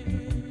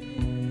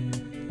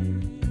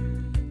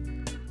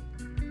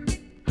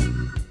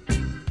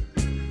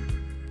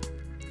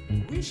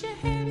 Wish I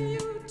had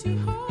you to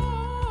hold.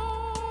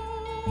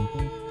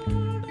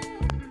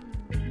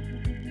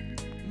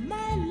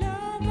 My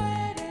love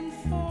I'd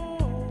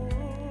unfold.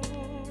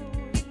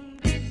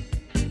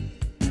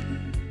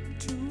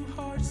 Two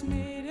hearts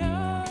made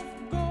of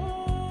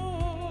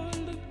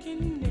gold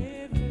can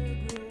never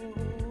grow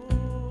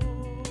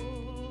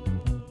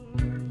old.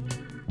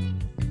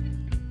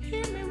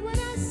 Hear me when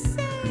I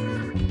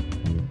say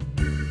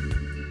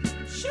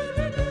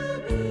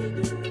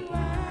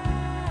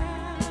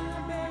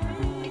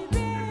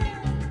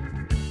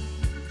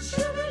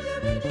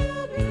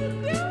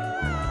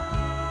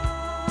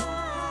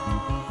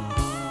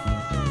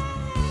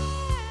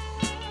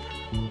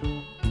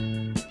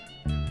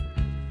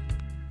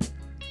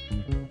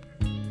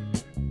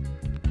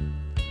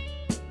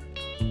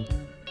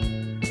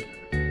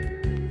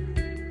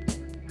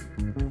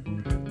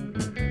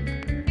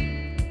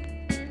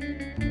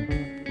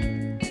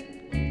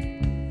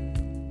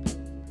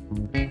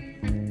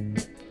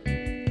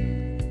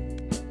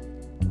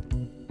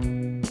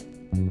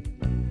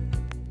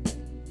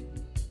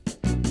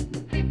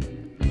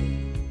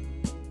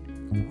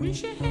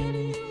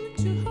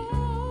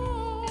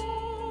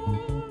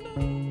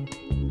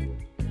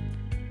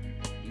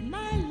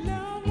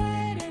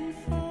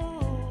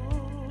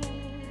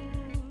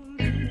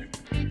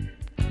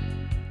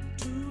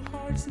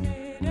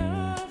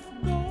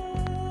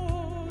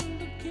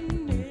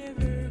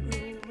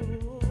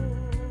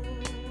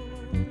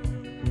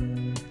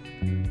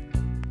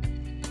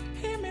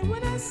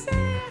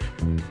say,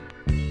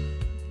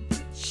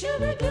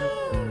 sugar do.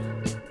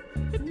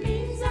 It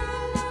means I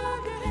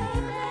love you,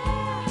 baby.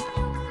 I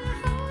wanna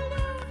hold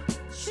you,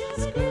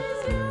 sugar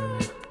do.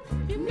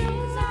 It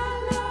means I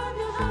love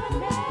you,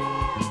 honey.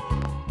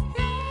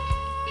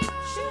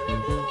 Sugar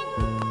do.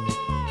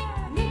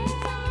 It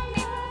means I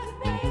love you,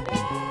 baby.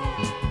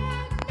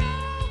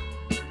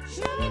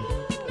 Sugar do.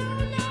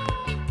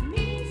 It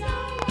means I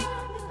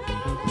love you,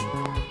 baby.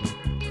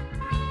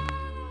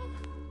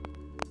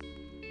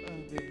 Oh,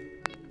 baby.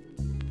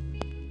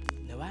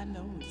 Now I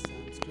know it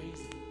sounds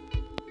crazy.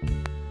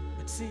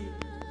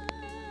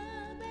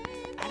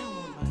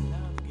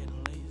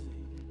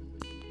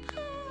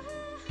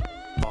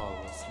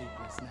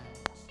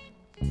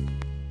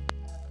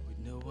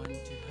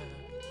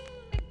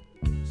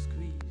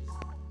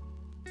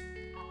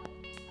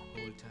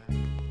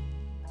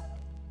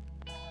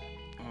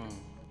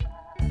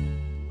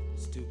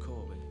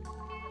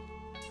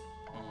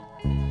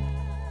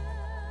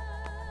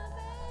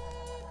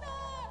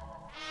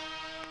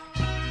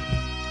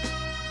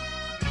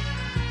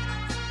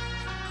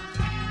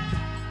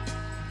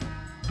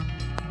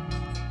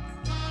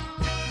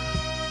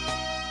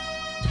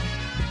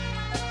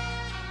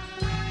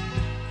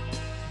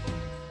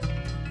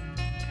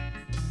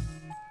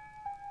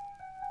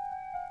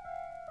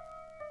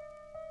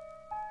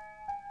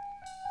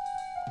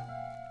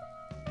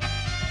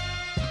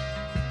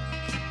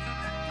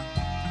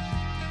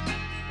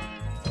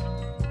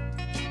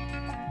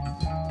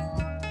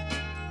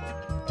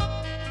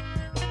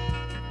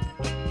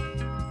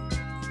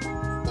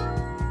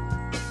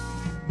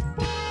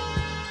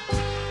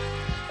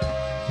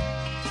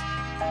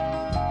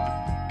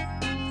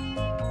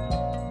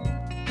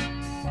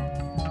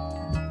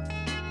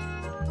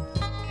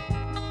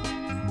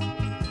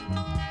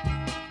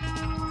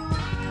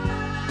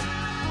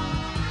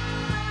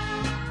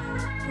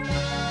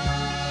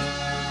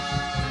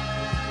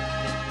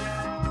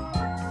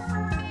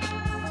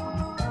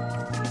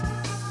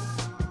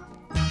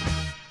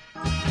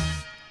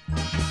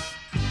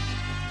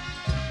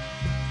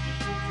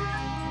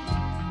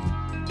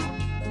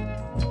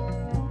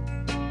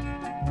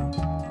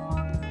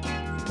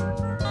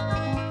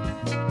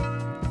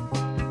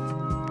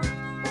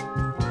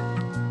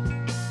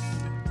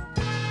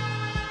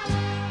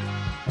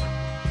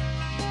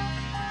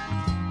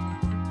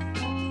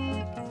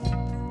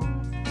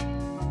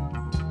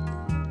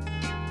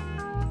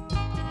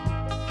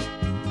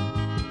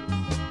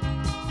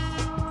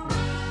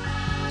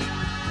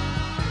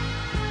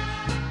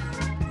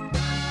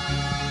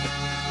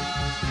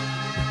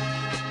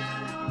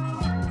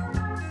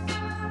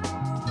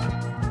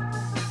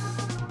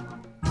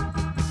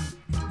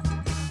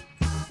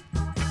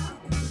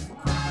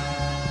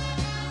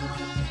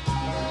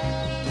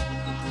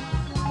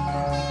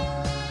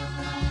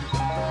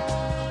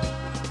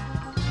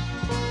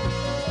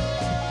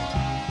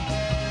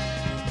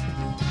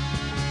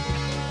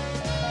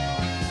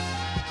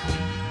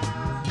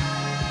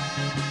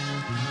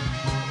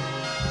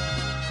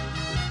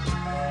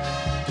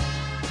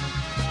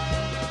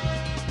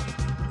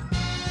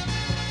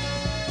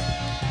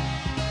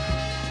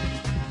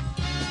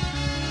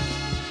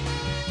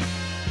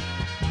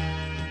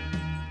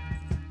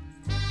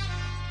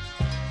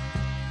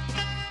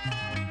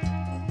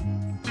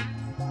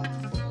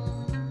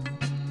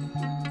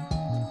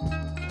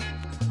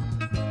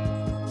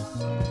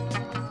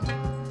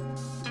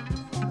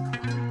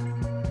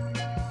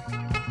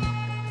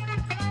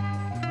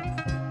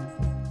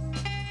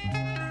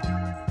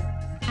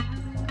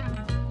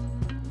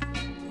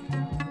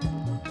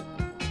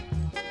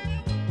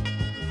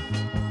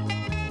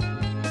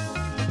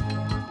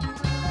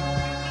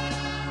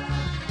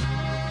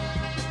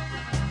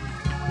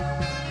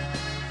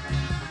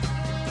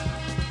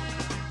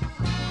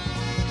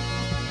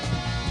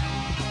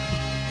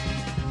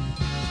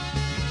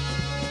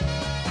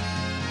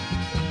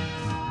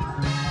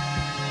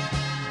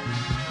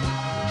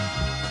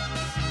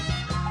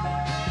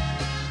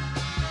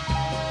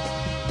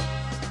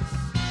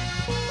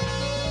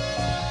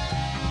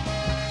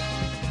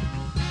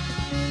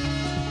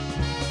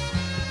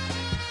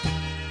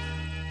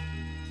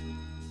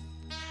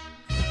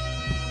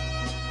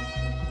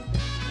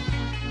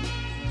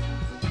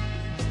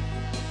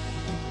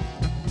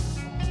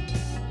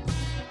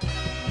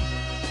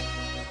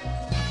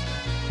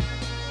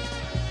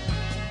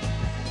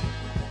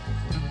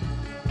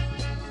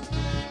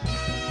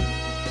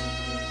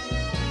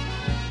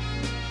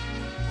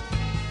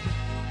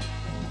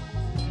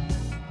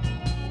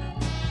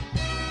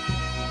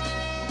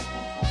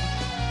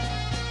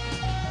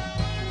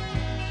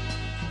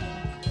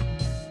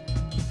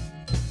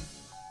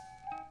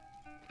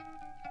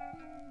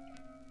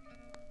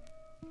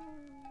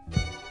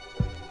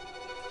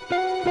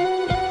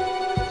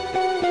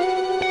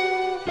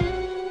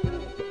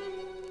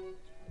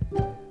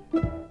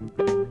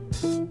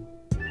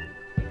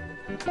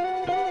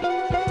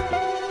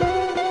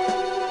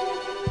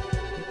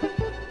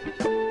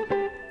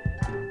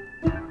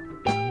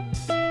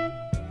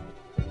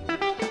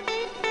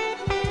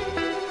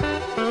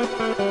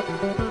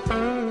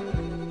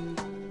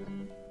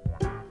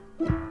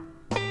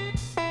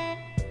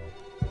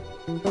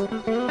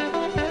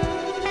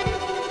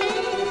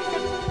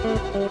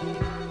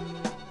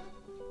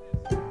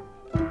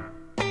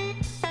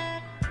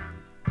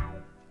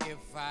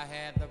 I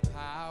had the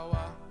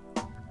power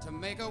to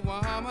make a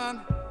woman,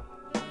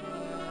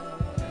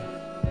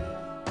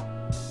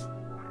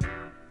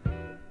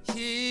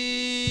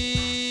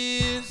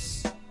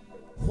 here's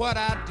what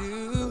I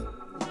do.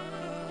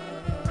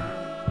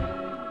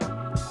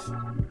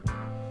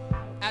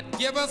 I'd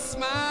give a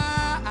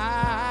smile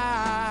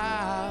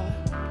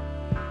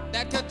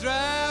that could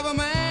drive a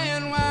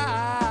man wild,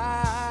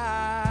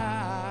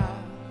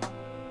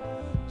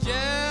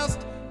 just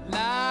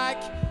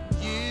like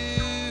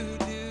you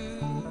do.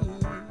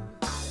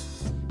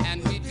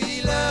 And we'd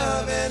be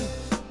loving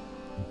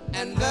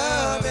and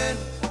loving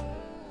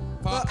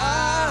for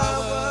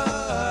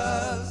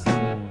hours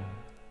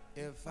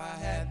if I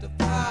had the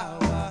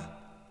power.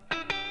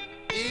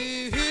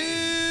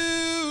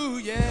 Ooh,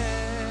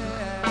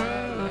 yeah.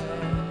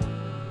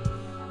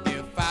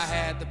 If I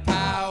had the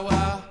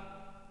power.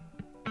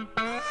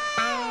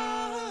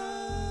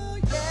 Oh,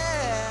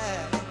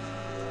 yeah.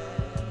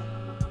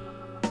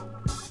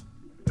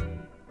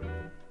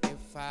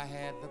 If I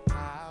had the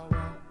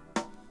power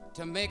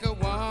to make a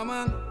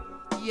woman,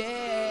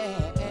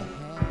 yeah.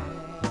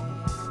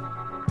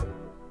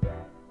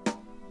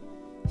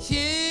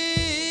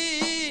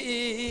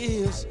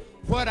 Here's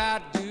what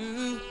I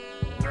do.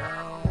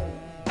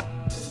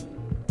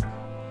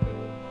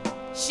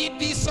 She'd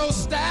be so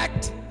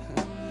stacked,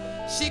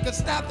 she could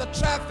stop the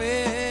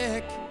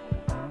traffic.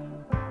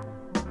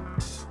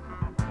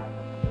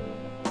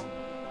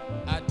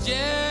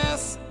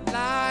 Just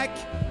like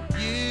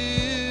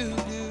you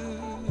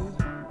do.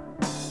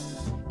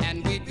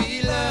 And we'd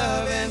be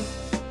loving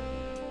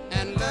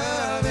and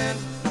loving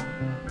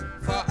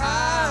for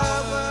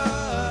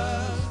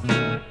hours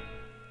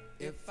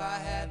if I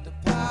had the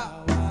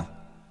power.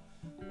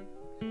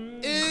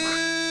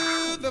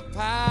 Ooh, the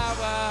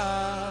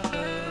power.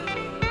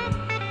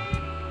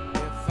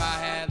 If I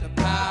had the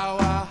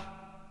power.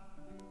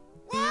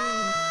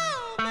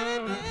 Whoa,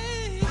 baby,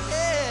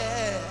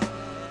 yeah.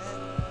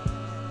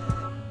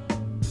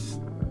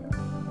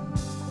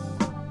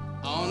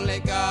 Only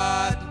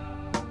God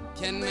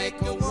can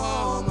make a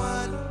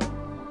woman.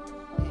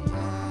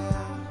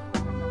 Yeah.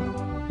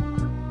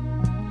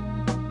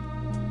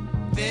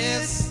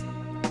 This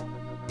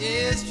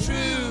is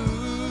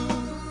true.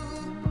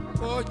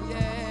 Oh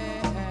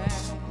yeah.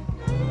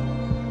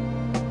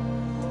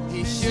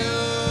 He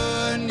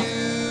sure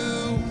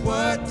knew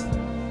what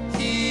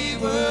he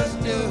was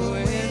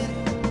doing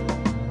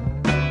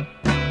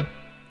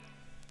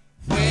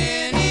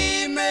when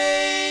he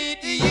made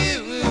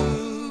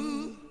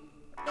you.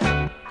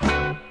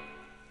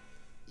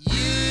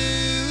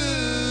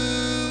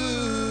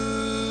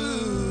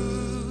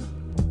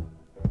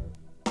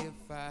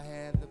 If I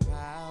had the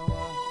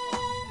power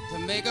to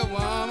make a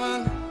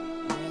woman,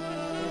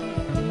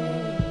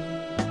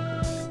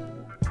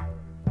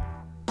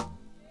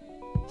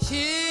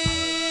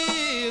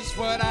 here's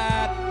what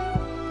I'd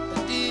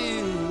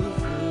do.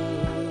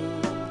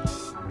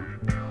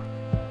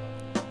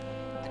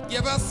 I'd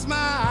give a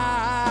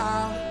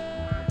smile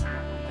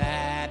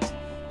that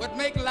would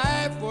make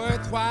life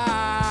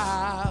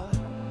worthwhile,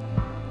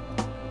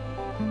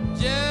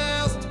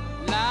 just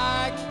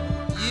like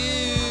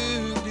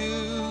you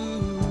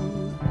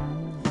do.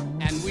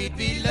 And we'd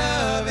be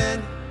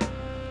loving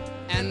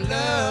and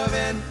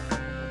loving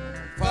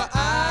for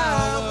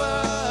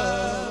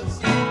hours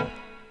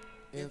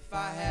if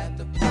I had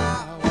the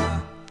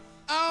power.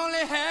 I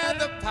only had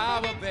the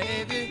power,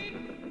 baby.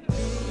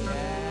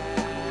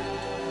 Yeah.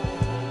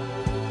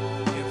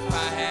 If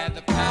I had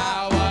the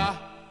power.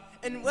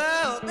 And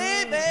well,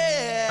 baby, if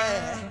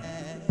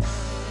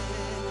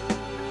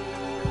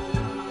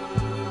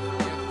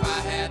I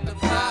had the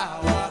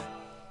power.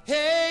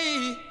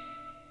 Hey,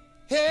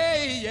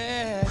 hey,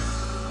 yeah.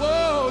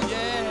 Whoa,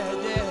 yeah,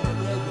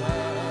 yeah, yeah,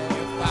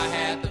 yeah. If I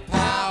had the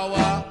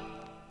power.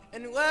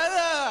 And well,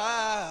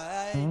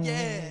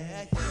 yeah.